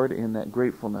 And Lord, in that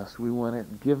gratefulness, we want to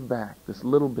give back this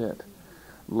little bit.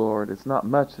 Lord, it's not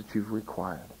much that you've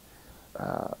required.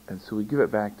 And so we give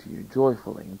it back to you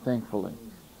joyfully and thankfully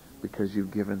because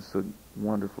you've given so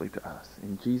wonderfully to us.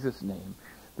 In Jesus' name,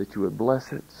 that you would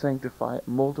bless it, sanctify it,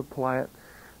 multiply it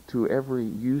to every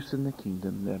use in the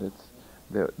kingdom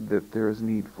that there is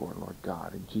need for, Lord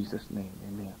God. In Jesus' name,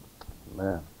 amen.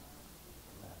 Amen.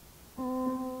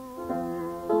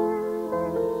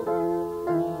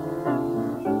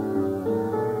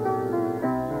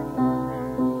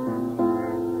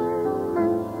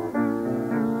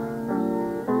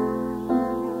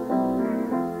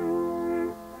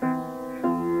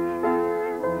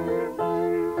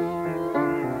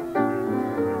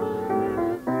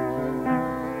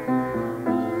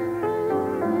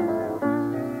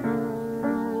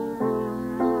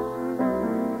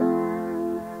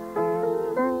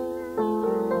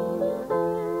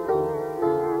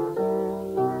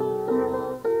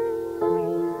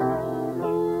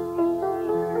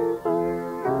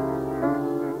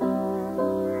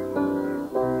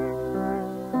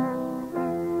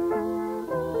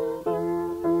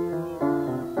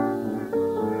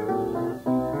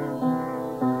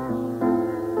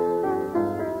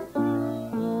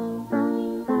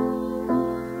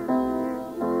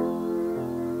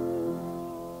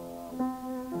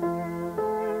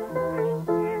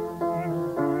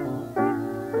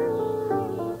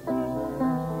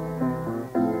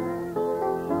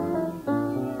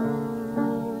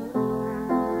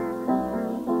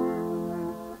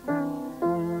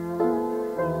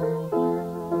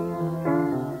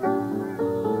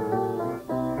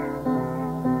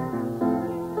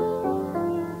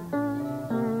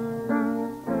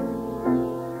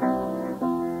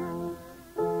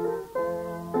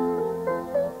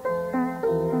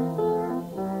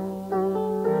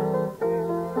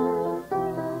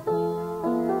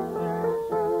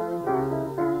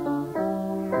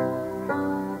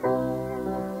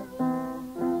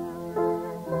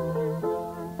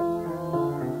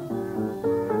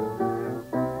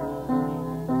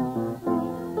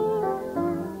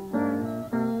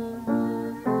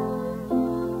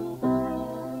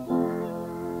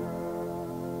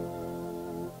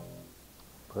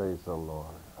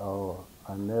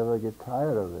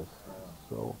 tired of this.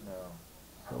 So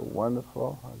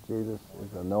wonderful how Jesus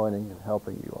is anointing and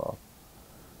helping you all.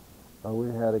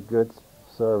 We had a good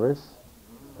service,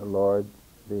 the Lord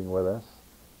being with us.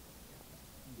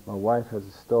 My wife has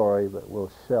a story, but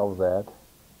we'll shelve that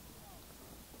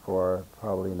for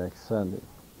probably next Sunday.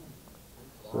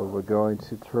 So we're going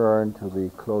to turn to the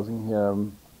closing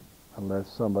hymn,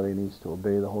 unless somebody needs to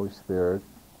obey the Holy Spirit.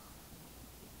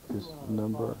 Just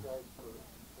number.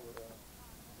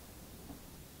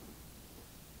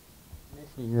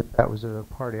 That was at a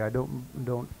party. I don't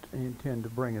intend to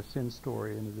bring a sin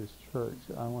story into this church.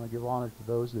 I want to give honor to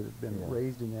those that have been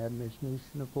raised in the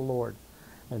admonition of the Lord,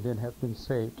 and then have been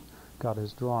saved. God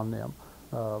has drawn them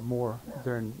more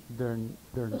than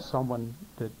someone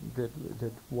that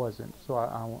wasn't. So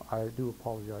I do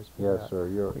apologize for that. Yes, sir.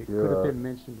 It could have been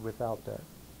mentioned without that.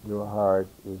 Your heart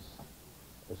is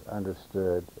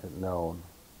understood and known,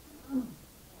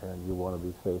 and you want to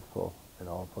be faithful and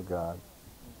all for God.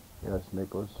 Yes,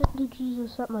 Nicholas? Did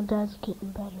Jesus said my dad's getting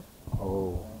better.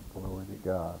 Oh, glory to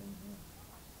God.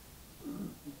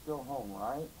 He's still home,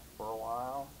 right? For a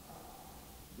while?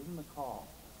 Give him a call.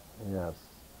 Yes.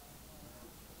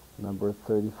 Number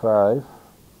 35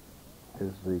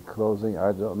 is the closing.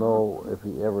 I don't know if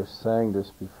he ever sang this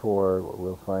before.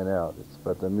 We'll find out.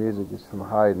 But the music is from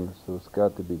Haydn, so it's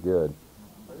got to be good.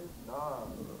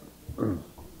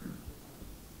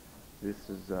 This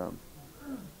is...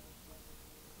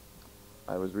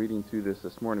 I was reading through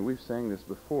this morning. We've sang this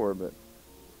before, but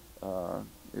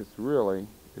it's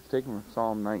taken from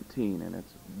Psalm 19, and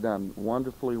it's done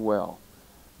wonderfully well,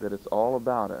 that it's all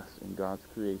about us in God's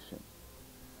creation.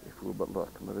 If we'll but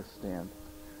look, let us stand.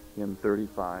 Hymn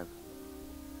 35.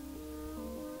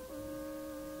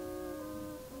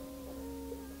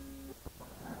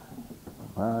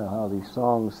 Wow, how these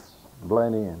songs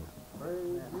blend in.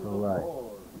 All right.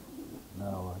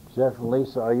 Now, Jeff and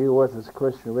Lisa, are you with this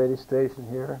Christian radio station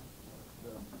here?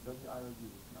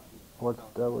 What's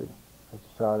W?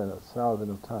 It's sounding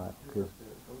of time.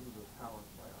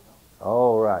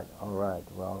 All right.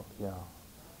 Well, yeah.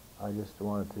 I just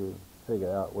wanted to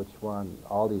figure out which one.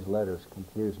 All these letters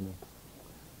confuse me.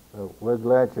 So we're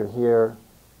glad you're here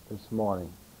this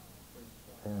morning,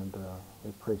 and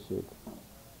we appreciate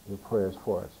your prayers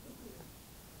for us.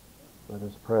 Let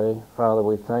us pray. Father,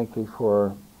 we thank you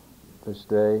for this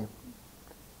day,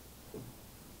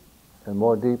 and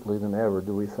more deeply than ever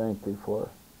do we thank thee for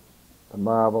the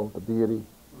marvel, the beauty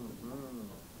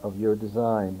of your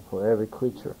design for every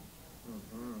creature,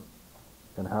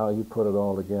 and how you put it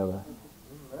all together.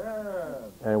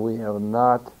 And we have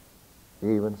not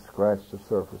even scratched the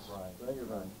surface.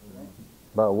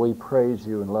 But we praise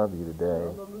you and love you today,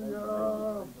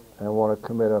 and want to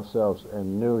commit ourselves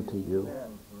anew to you,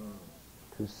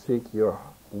 to seek your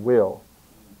will,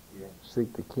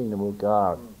 seek the kingdom of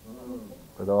God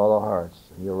with all our hearts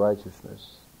and your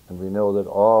righteousness. And we know that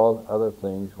all other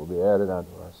things will be added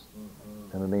unto us.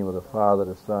 In the name of the Father,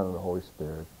 the Son, and the Holy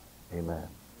Spirit. Amen.